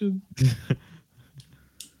imagine.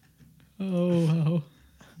 Oh wow.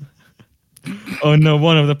 Oh no,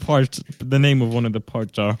 one of the parts, the name of one of the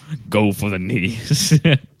parts are go for the knees.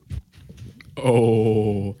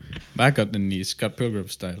 Oh, back at the knees, Scott Pilgrim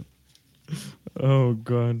style. Oh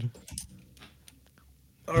god.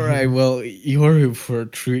 All right, well, you're in for a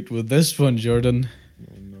treat with this one, Jordan.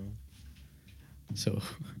 Oh no. So,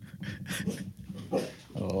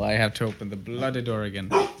 I have to open the bloody door again.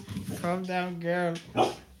 Calm down, girl.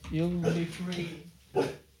 You'll be free. Okay.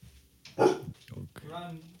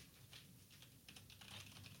 Run.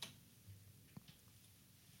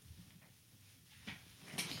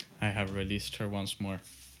 I have released her once more.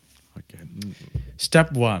 Okay.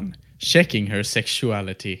 Step 1. Checking her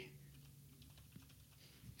sexuality.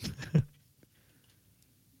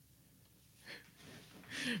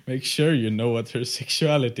 Make sure you know what her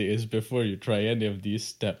sexuality is before you try any of these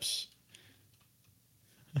steps.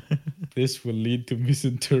 This will lead to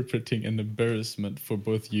misinterpreting and embarrassment for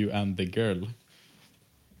both you and the girl.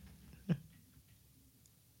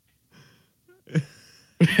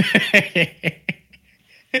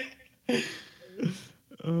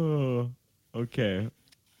 Oh, okay.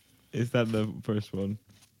 Is that the first one?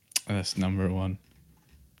 That's number one.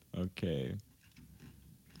 Okay.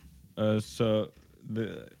 So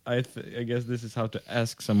I guess this is how to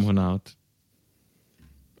ask someone out.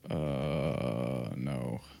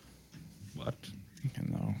 No. What?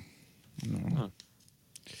 No. Huh.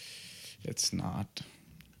 It's not.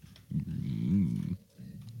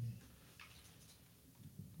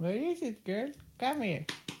 Where is it, girl? Come here.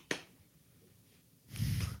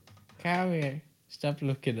 Come here. Stop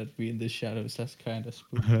looking at me in the shadows. That's kind of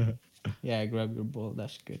spooky. Yeah, grab your ball.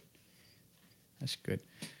 That's good. That's good.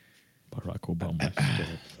 Barack Obama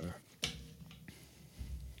scared her.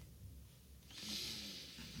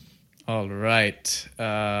 All right.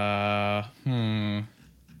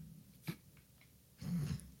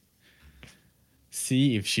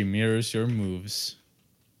 See if she mirrors your moves.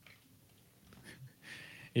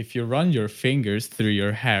 If you run your fingers through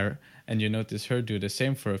your hair and you notice her do the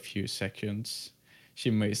same for a few seconds, she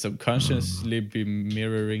may subconsciously be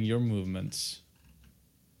mirroring your movements.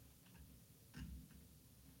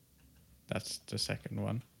 That's the second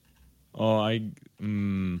one. Oh, I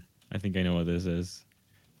think I know what this is.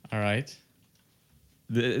 All right.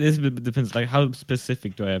 This depends. Like, how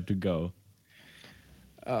specific do I have to go?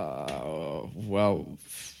 Well,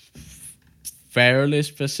 fairly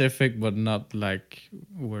specific, but not like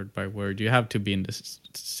word by word. You have to be in the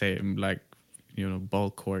same, like, ball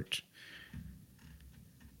court.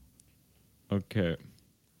 Okay.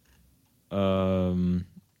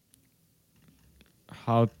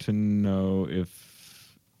 How to know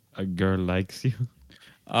if a girl likes you?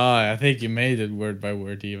 I think you made it word by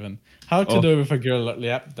word even. How to know if a girl...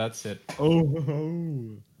 Yep, that's it.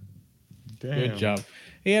 Oh, damn. Good job.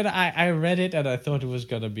 Yeah, I read it and I thought it was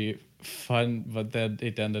going to be fun, but then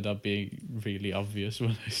it ended up being really obvious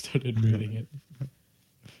when I started reading it.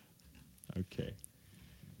 Okay.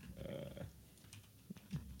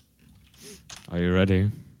 Are you ready?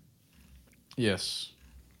 Yes.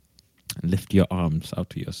 Lift your arms out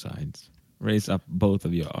to your sides. Raise up both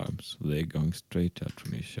of your arms so they're going straight out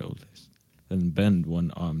from your shoulders. Then bend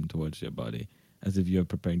one arm towards your body as if you're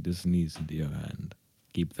preparing to sneeze into your hand.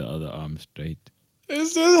 Keep the other arm straight.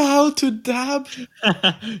 Is this how to dab?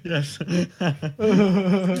 Yes.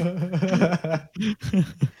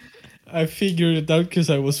 I figured it out because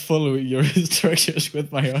I was following your instructions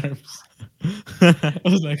with my arms. I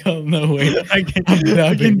was like, oh no, wait. I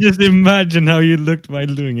can just imagine how you looked while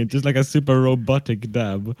doing it, just like a super robotic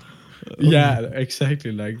dab. Yeah,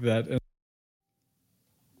 exactly like that. And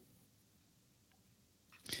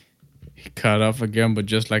he cut off again, but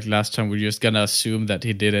just like last time, we're just gonna assume that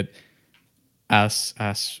he did it as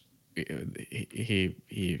it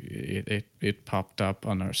popped up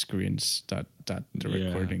on our screens that the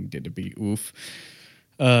recording did be oof.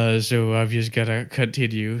 So I've just gotta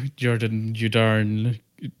continue. Jordan, you darn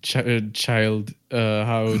child,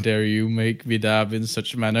 how dare you make me dab in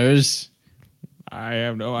such manners? I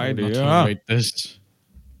have no I will idea. not tolerate this.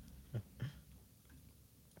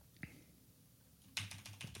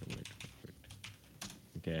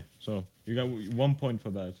 Okay, so you got 1 point for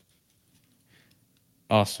that.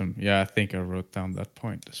 Awesome. Yeah, I think I wrote down that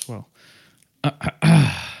point as well.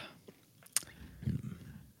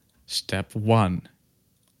 Step 1.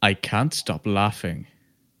 I can't stop laughing.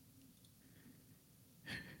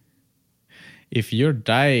 If you're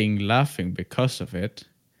dying laughing because of it,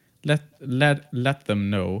 let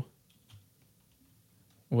them know,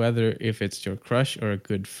 whether if it's your crush or a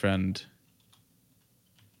good friend.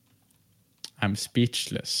 I'm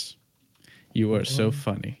speechless. You are so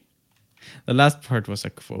funny. The last part was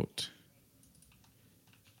a quote.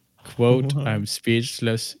 Quote, I'm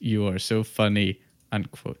speechless. You are so funny.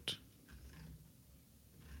 Unquote.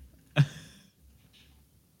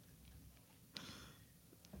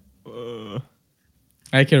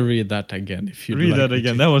 I can read that again if you read that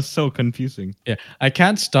again. That was so confusing. Yeah, I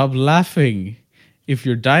can't stop laughing. If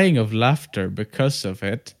you're dying of laughter because of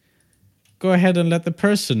it, go ahead and let the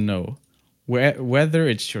person know, whether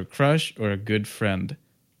it's your crush or a good friend.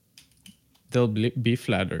 They'll be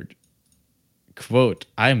flattered. Quote,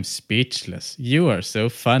 I'm speechless. You are so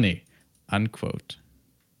funny. Unquote.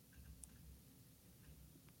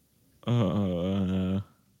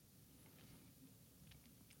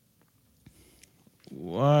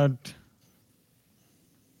 What?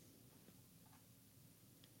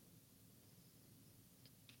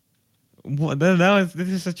 What? This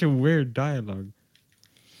is such a weird dialogue.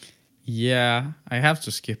 Yeah, I have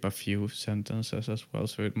to skip a few sentences as well,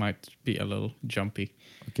 so it might be a little jumpy.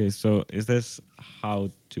 Okay, so is this how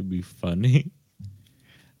to be funny?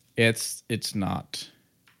 It's not.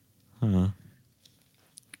 Huh.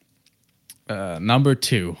 Number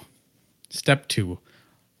 2. Step 2.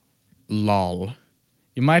 Lol.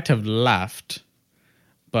 You might have laughed,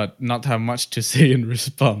 but not have much to say in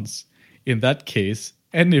response. In that case,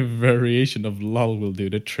 any variation of lol will do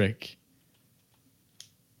the trick.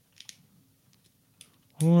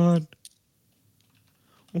 What?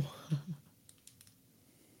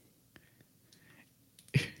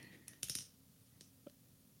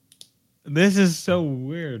 This is so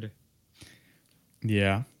weird.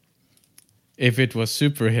 Yeah. If it was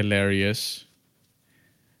super hilarious,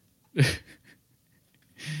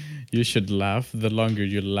 you should laugh. The longer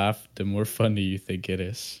you laugh, the more funny you think it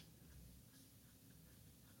is.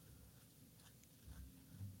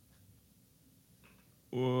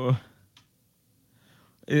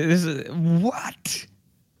 This is, what?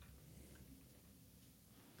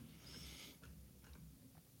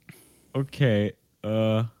 Okay.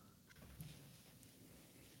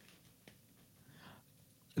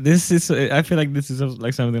 This is. I feel like this is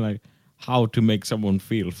like something like how to make someone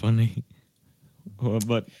feel funny.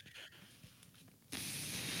 But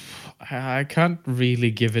I can't really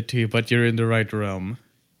give it to you, but you're in the right realm.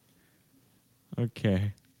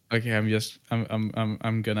 okay. Okay,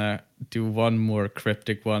 I'm gonna do one more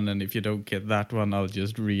cryptic one, and if you don't get that one, I'll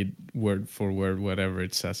just read word for word whatever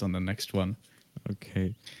it says on the next one.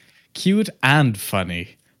 Okay. Cute and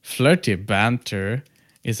funny. Flirty banter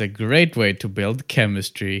is a great way to build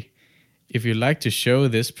chemistry. If you like to show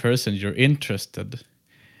this person you're interested,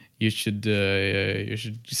 you should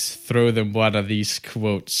just throw them one of these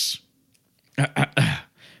quotes.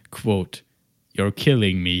 Quote, "You're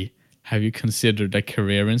killing me. Have you considered a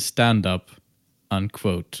career in stand-up?"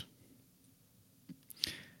 Unquote.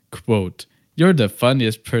 Quote, "You're the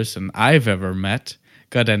funniest person I've ever met.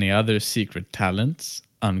 Got any other secret talents?"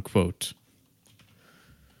 Unquote.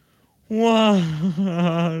 What?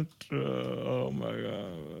 Oh my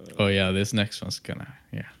god. Oh yeah, this next one's gonna,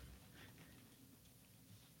 yeah.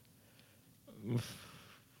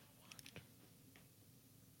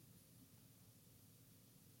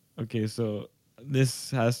 Okay, so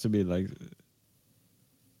this has to be like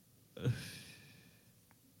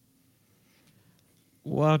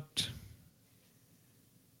what?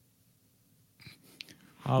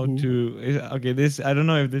 How to? Okay, this I don't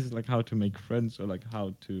know if this is like how to make friends or like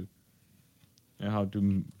how to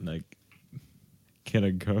like get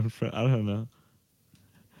a girlfriend. I don't know.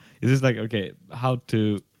 Is this like okay? How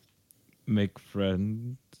to make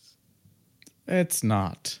friends? It's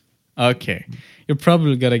not. Okay, you're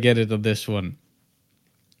probably gonna get it on this one.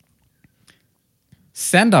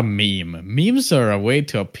 Send a meme. Memes are a way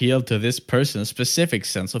to appeal to this person's specific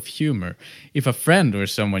sense of humor. If a friend or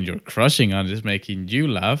someone you're crushing on is making you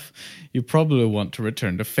laugh, you probably want to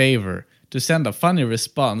return the favor. To send a funny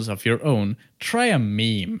response of your own, try a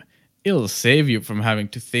meme. It'll save you from having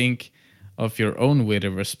to think of your own witty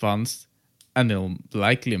response, and it'll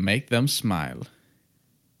likely make them smile.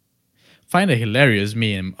 Find a hilarious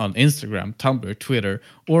meme on Instagram, Tumblr, Twitter,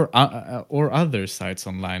 or other sites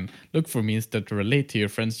online. Look for memes that relate to your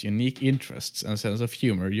friend's unique interests and sense of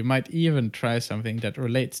humor. You might even try something that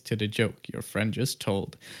relates to the joke your friend just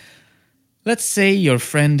told. Let's say your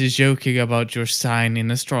friend is joking about your sign in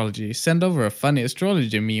astrology. Send over a funny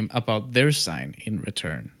astrology meme about their sign in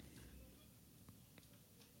return.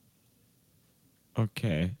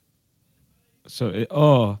 Okay.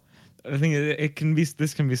 So I think it can be.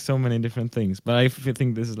 This can be so many different things, but I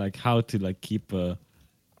think this is like how to like keep a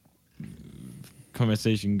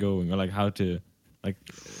conversation going, or like how to like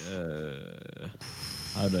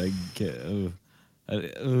how do I get?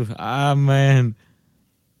 Man.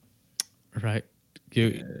 Right.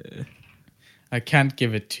 I can't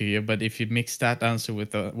give it to you, but if you mix that answer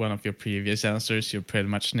with one of your previous answers, you pretty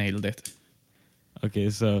much nailed it. Okay,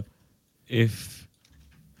 so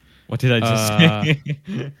what did I just say?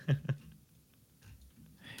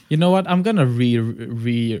 You know what? I'm gonna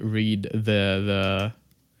reread the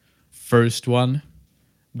first one,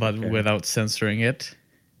 but without censoring it.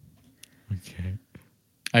 Okay.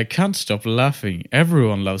 I can't stop laughing.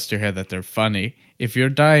 Everyone loves to hear that they're funny. If you're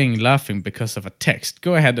dying laughing because of a text,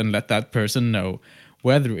 go ahead and let that person know.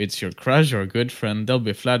 Whether it's your crush or a good friend, they'll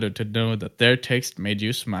be flattered to know that their text made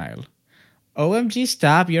you smile. OMG,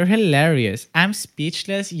 stop. You're hilarious. I'm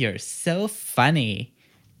speechless. You're so funny.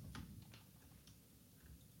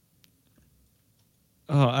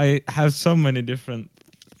 Oh, I have so many different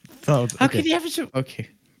thoughts. How could you have so... Okay.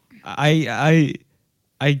 I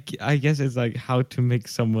I guess it's like how to make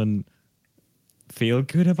someone feel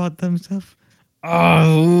good about themselves.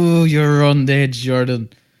 Oh, you're on the edge, Jordan.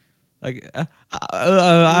 Like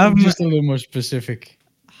I'm Just a little more specific.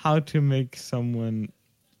 how to make someone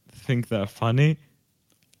think they're funny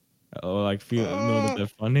or like feel know that they're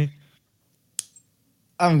funny.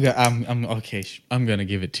 I'm okay. I'm gonna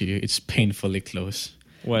give it to you. It's painfully close.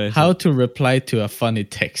 What is How it? to reply to a funny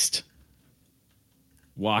text.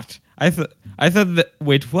 What? I thought that.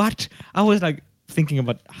 Wait, what? I was like thinking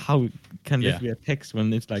about how can this Yeah. be a text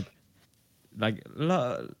when it's like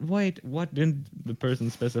wait, what didn't the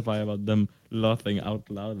person specify about them laughing out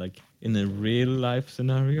loud like in a real life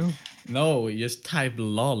scenario? No, just type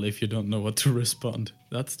lol if you don't know what to respond.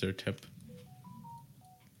 That's their tip.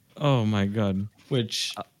 Oh my god.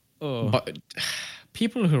 Which, Oh. but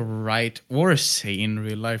people who write or say in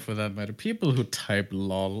real life, for that matter, people who type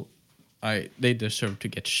lol, they deserve to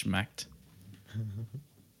get smacked.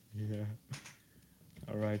 Yeah.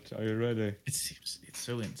 All right. Are you ready? It seems it's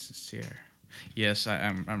so insincere. Yes,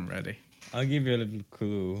 I'm ready. I'll give you a little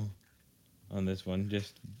clue on this one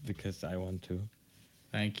just because I want to.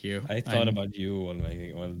 Thank you. I thought about you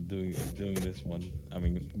while doing this one. I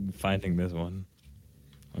mean, finding this one.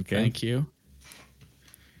 Okay. Thank you.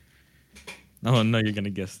 Oh no, you're gonna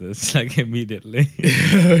guess this like immediately.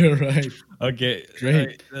 Right. Okay,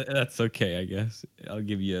 Great. that's okay, I guess. I'll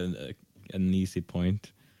give you an easy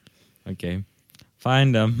point. Okay,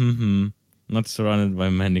 find a not surrounded by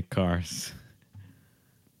many cars.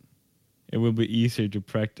 It will be easier to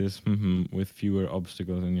practice with fewer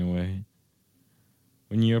obstacles in your way.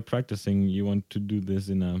 When you're practicing, you want to do this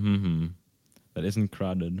in a that isn't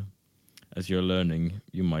crowded. As you're learning,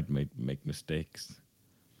 you might make mistakes.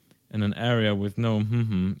 In an area with no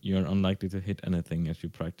you're unlikely to hit anything as you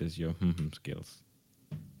practice your skills.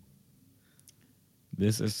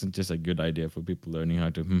 This isn't just a good idea for people learning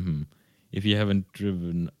how to If you haven't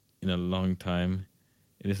driven in a long time,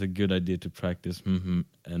 it is a good idea to practice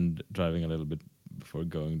and driving a little bit before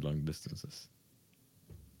going long distances.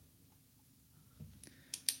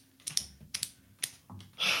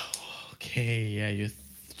 Okay, yeah, you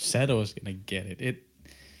said I was gonna get it.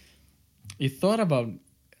 You thought about,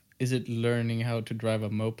 is it learning how to drive a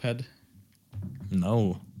moped?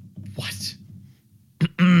 No. What?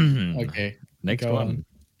 Okay. Next Go one. on.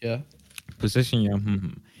 Yeah. Position your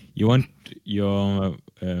You want your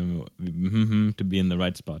to be in the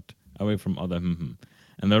right spot, away from other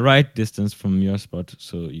and the right distance from your spot,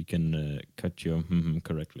 so you can cut your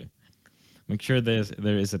correctly. Make sure there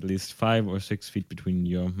is at least 5 or 6 feet between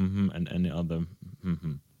your and any other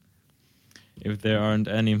If there aren't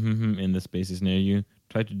any in the spaces near you,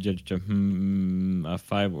 try to judge a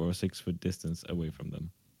 5 or 6 foot distance away from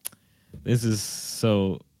them. This is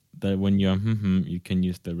so that when you're you can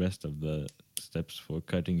use the rest of the steps for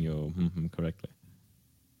cutting your correctly.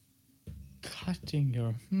 Cutting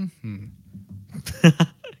your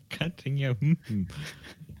Cutting your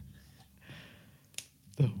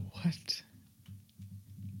The what?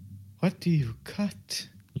 What do you cut?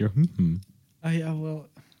 Your Well,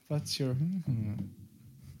 what's your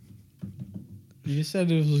You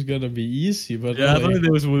said it was gonna be easy, but Yeah, I really,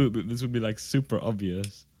 thought this would be like super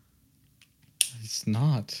obvious. it's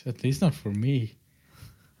not. At least not for me.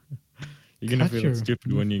 You're gonna Cut feel your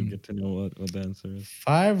stupid when you get to know what the answer is.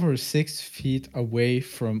 5 or 6 feet away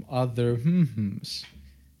from other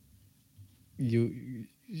You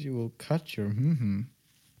will cut your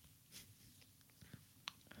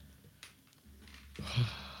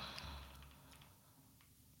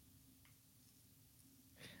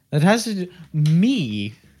That has to do,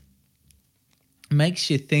 me makes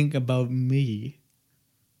you think about me.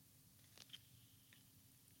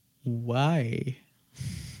 Why?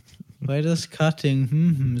 Why does cutting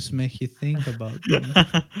make you think about me?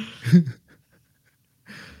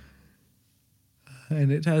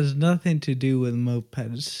 And it has nothing to do with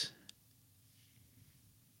mopeds.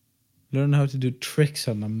 Learn how to do tricks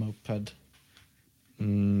on a moped.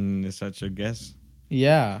 Is that your guess?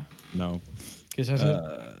 Yeah. No. Because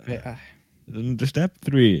Step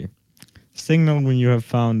 3. Signal when you have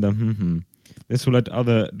found the This will let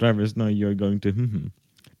other drivers know you're going to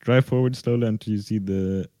Drive forward slowly until you see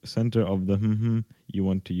the center of the you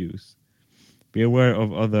want to use. Be aware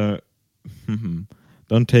of other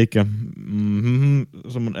Don't take a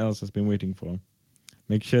someone else has been waiting for.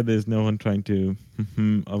 Make sure there's no one trying to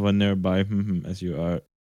of a nearby as you are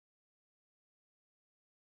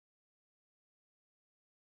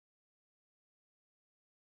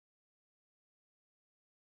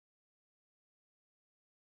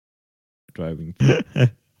driving.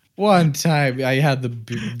 one time I had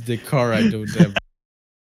the car I don't ever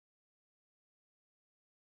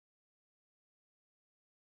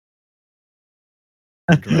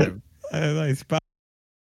drive. Nice. Back.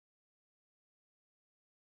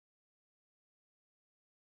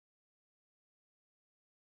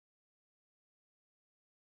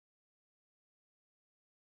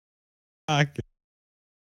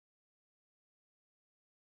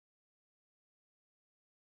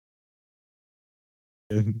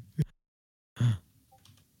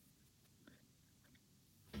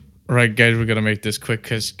 Right, guys, we're gonna make this quick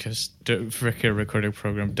because the freaking recording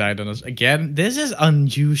program died on us again. This is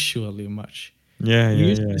unusually much. Yeah, We yeah,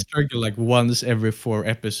 usually yeah. struggle like once every 4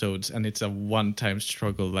 episodes, and it's a one-time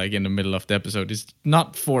struggle, like in the middle of the episode. It's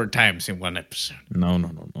not 4 times in one episode. No, no,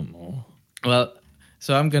 no, no, no. Well,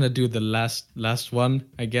 so I'm gonna do the last one.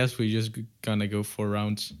 I guess we just gonna go 4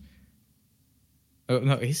 rounds. Oh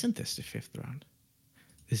no, isn't this the 5th round?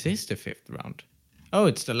 This is the 5th round. Oh,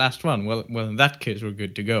 it's the last one. Well, in that case, we're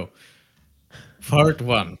good to go. Part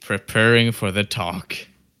 1: Preparing for the talk.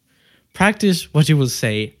 Practice what you will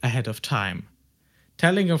say ahead of time.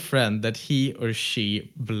 Telling a friend that he or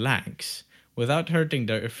she blanks without hurting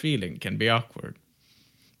their feeling can be awkward.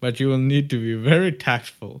 But you will need to be very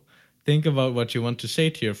tactful. Think about what you want to say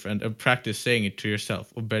to your friend and practice saying it to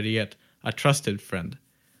yourself, or better yet, a trusted friend.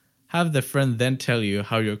 Have the friend then tell you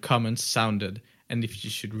how your comments sounded and if you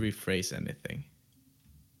should rephrase anything.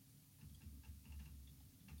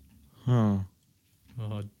 Huh.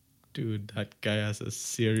 Oh, dude, that guy has a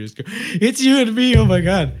serious... It's you and me, oh my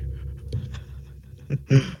god.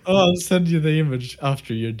 Oh, I'll send you the image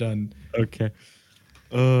after you're done. Okay.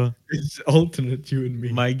 It's alternate you and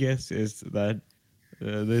me. My guess is that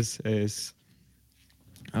this is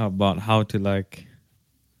about how to like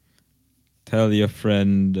tell your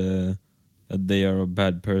friend that they are a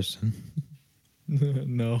bad person.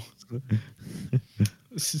 No.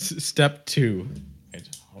 Step 2. Wait,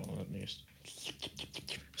 hold on, let me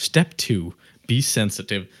Step 2. Be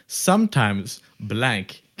sensitive. Sometimes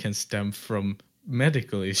blank can stem from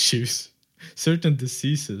medical issues, certain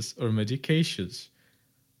diseases, or medications.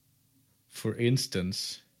 For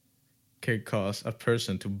instance, can cause a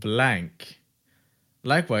person to blank.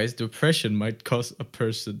 Likewise, depression might cause a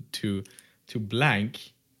person to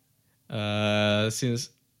blank, since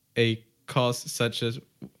a cause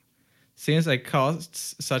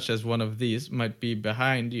such as one of these might be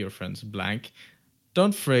behind your friend's blank.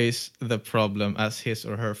 Don't phrase the problem as his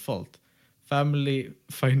or her fault. Family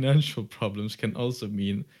financial problems can also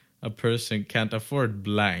mean a person can't afford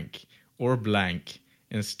blank or blank.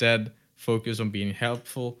 Instead, focus on being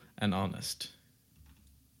helpful and honest.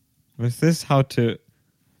 Was this how to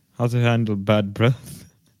handle bad breath?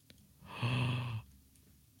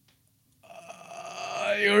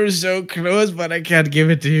 You're so close, but I can't give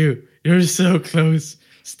it to you. You're so close.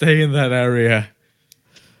 Stay in that area.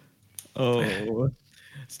 Oh.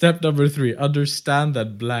 Step number 3, understand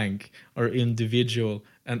that blank are individual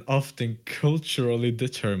and often culturally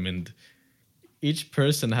determined. Each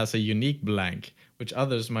person has a unique blank, which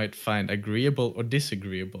others might find agreeable or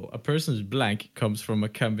disagreeable. A person's blank comes from a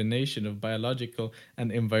combination of biological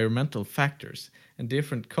and environmental factors, and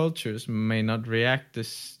different cultures may not react the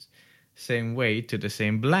same way to the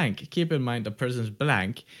same blank. Keep in mind a person's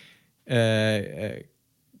blank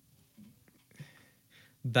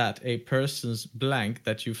that a person's blank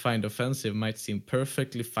that you find offensive might seem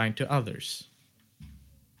perfectly fine to others.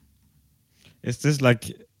 Is this like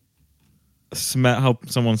smell how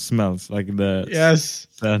someone smells, like the Yes.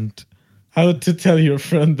 scent? How to tell your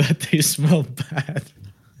friend that they smell bad.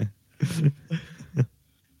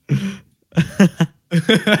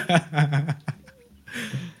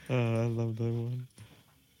 I love that one.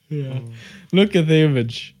 Yeah. Look at the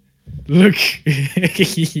image. Look.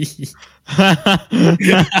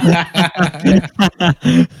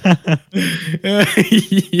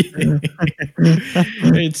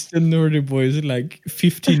 It's the Nordibois like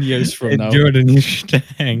 15 years from now. Jordan, you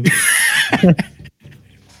stank.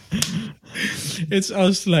 It's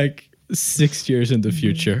us like 6 years in the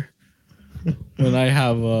future. When I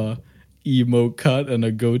have a emo cut and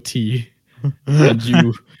a goatee, and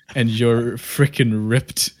you're freaking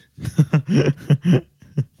ripped.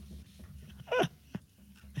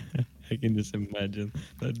 I can just imagine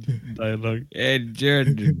that dialogue. Hey,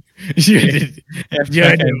 Jordan.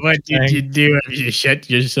 Jordan, what did you do? You shut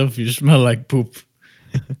yourself. You smell like poop.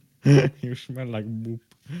 You smell like boop.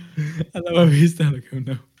 I love how he's there like, oh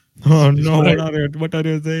no. Oh no, what are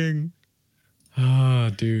you saying? Oh,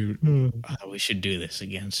 dude. We should do this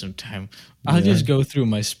again sometime. I'll just go through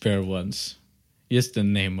my spare ones. Just the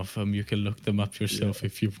name of them. You can look them up yourself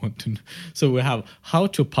if you want to know. So we have how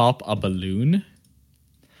to pop a balloon,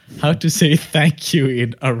 how to say thank you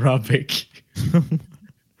in Arabic,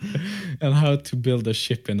 and how to build a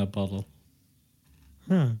ship in a bottle.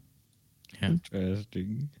 Huh. Yeah.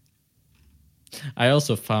 Interesting. I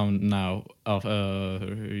also found now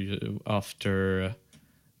after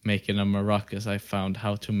making a maracas, I found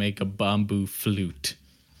how to make a bamboo flute.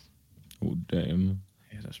 Oh damn.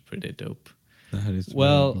 Yeah, that's pretty dope. That is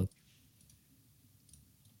Well, very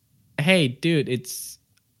hey, dude,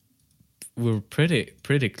 we're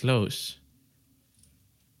pretty close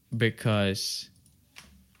because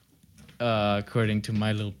according to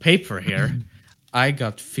my little paper here, I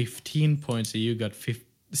got 15 points and you got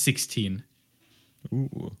 16.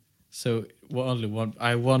 Ooh. So only one.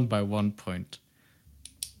 I won by 1 point.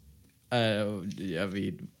 I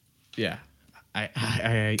mean, yeah. I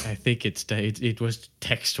think it was the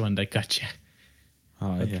text one that got you.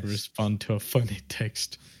 Yes. To respond to a funny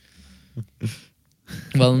text.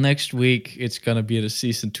 Well, next week it's gonna be the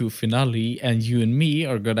season 2 finale, and you and me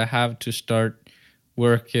are gonna have to start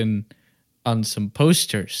working on some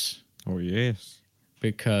posters Oh yes.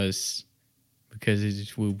 because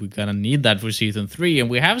we're gonna need that for season 3, and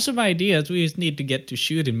we have some ideas. We just need to get to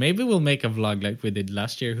shooting. Maybe we'll make a vlog like we did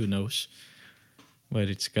last year. Who knows? But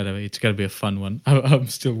it's gotta be a fun one. I'm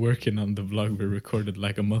still working on the vlog we recorded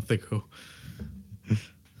like a month ago.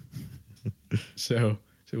 so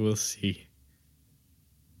we'll see.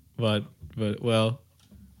 But well,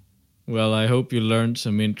 I hope you learned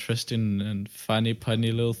some interesting and funny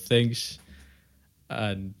little things,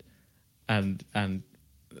 and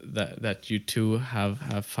that you two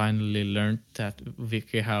have finally learned that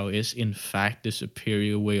Wikihow is in fact the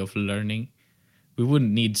superior way of learning. We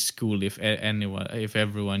wouldn't need school if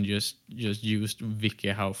everyone just used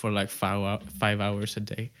Wikihow for like 5 hours a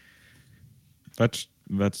day. That's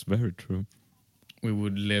very true. We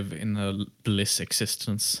would live in a bliss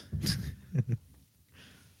existence.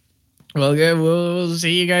 Well, yeah, we'll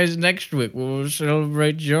see you guys next week. We'll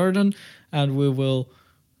celebrate Jordan, and we will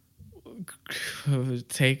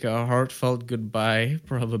take a heartfelt goodbye,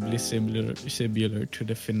 probably similar to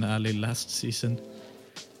the finale last season.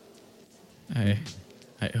 I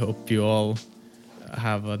hope you all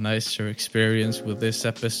have a nicer experience with this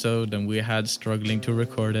episode than we had struggling to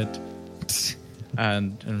record it.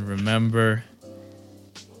 And remember,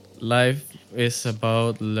 life is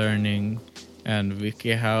about learning, and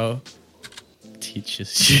Wikihow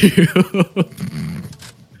teaches you.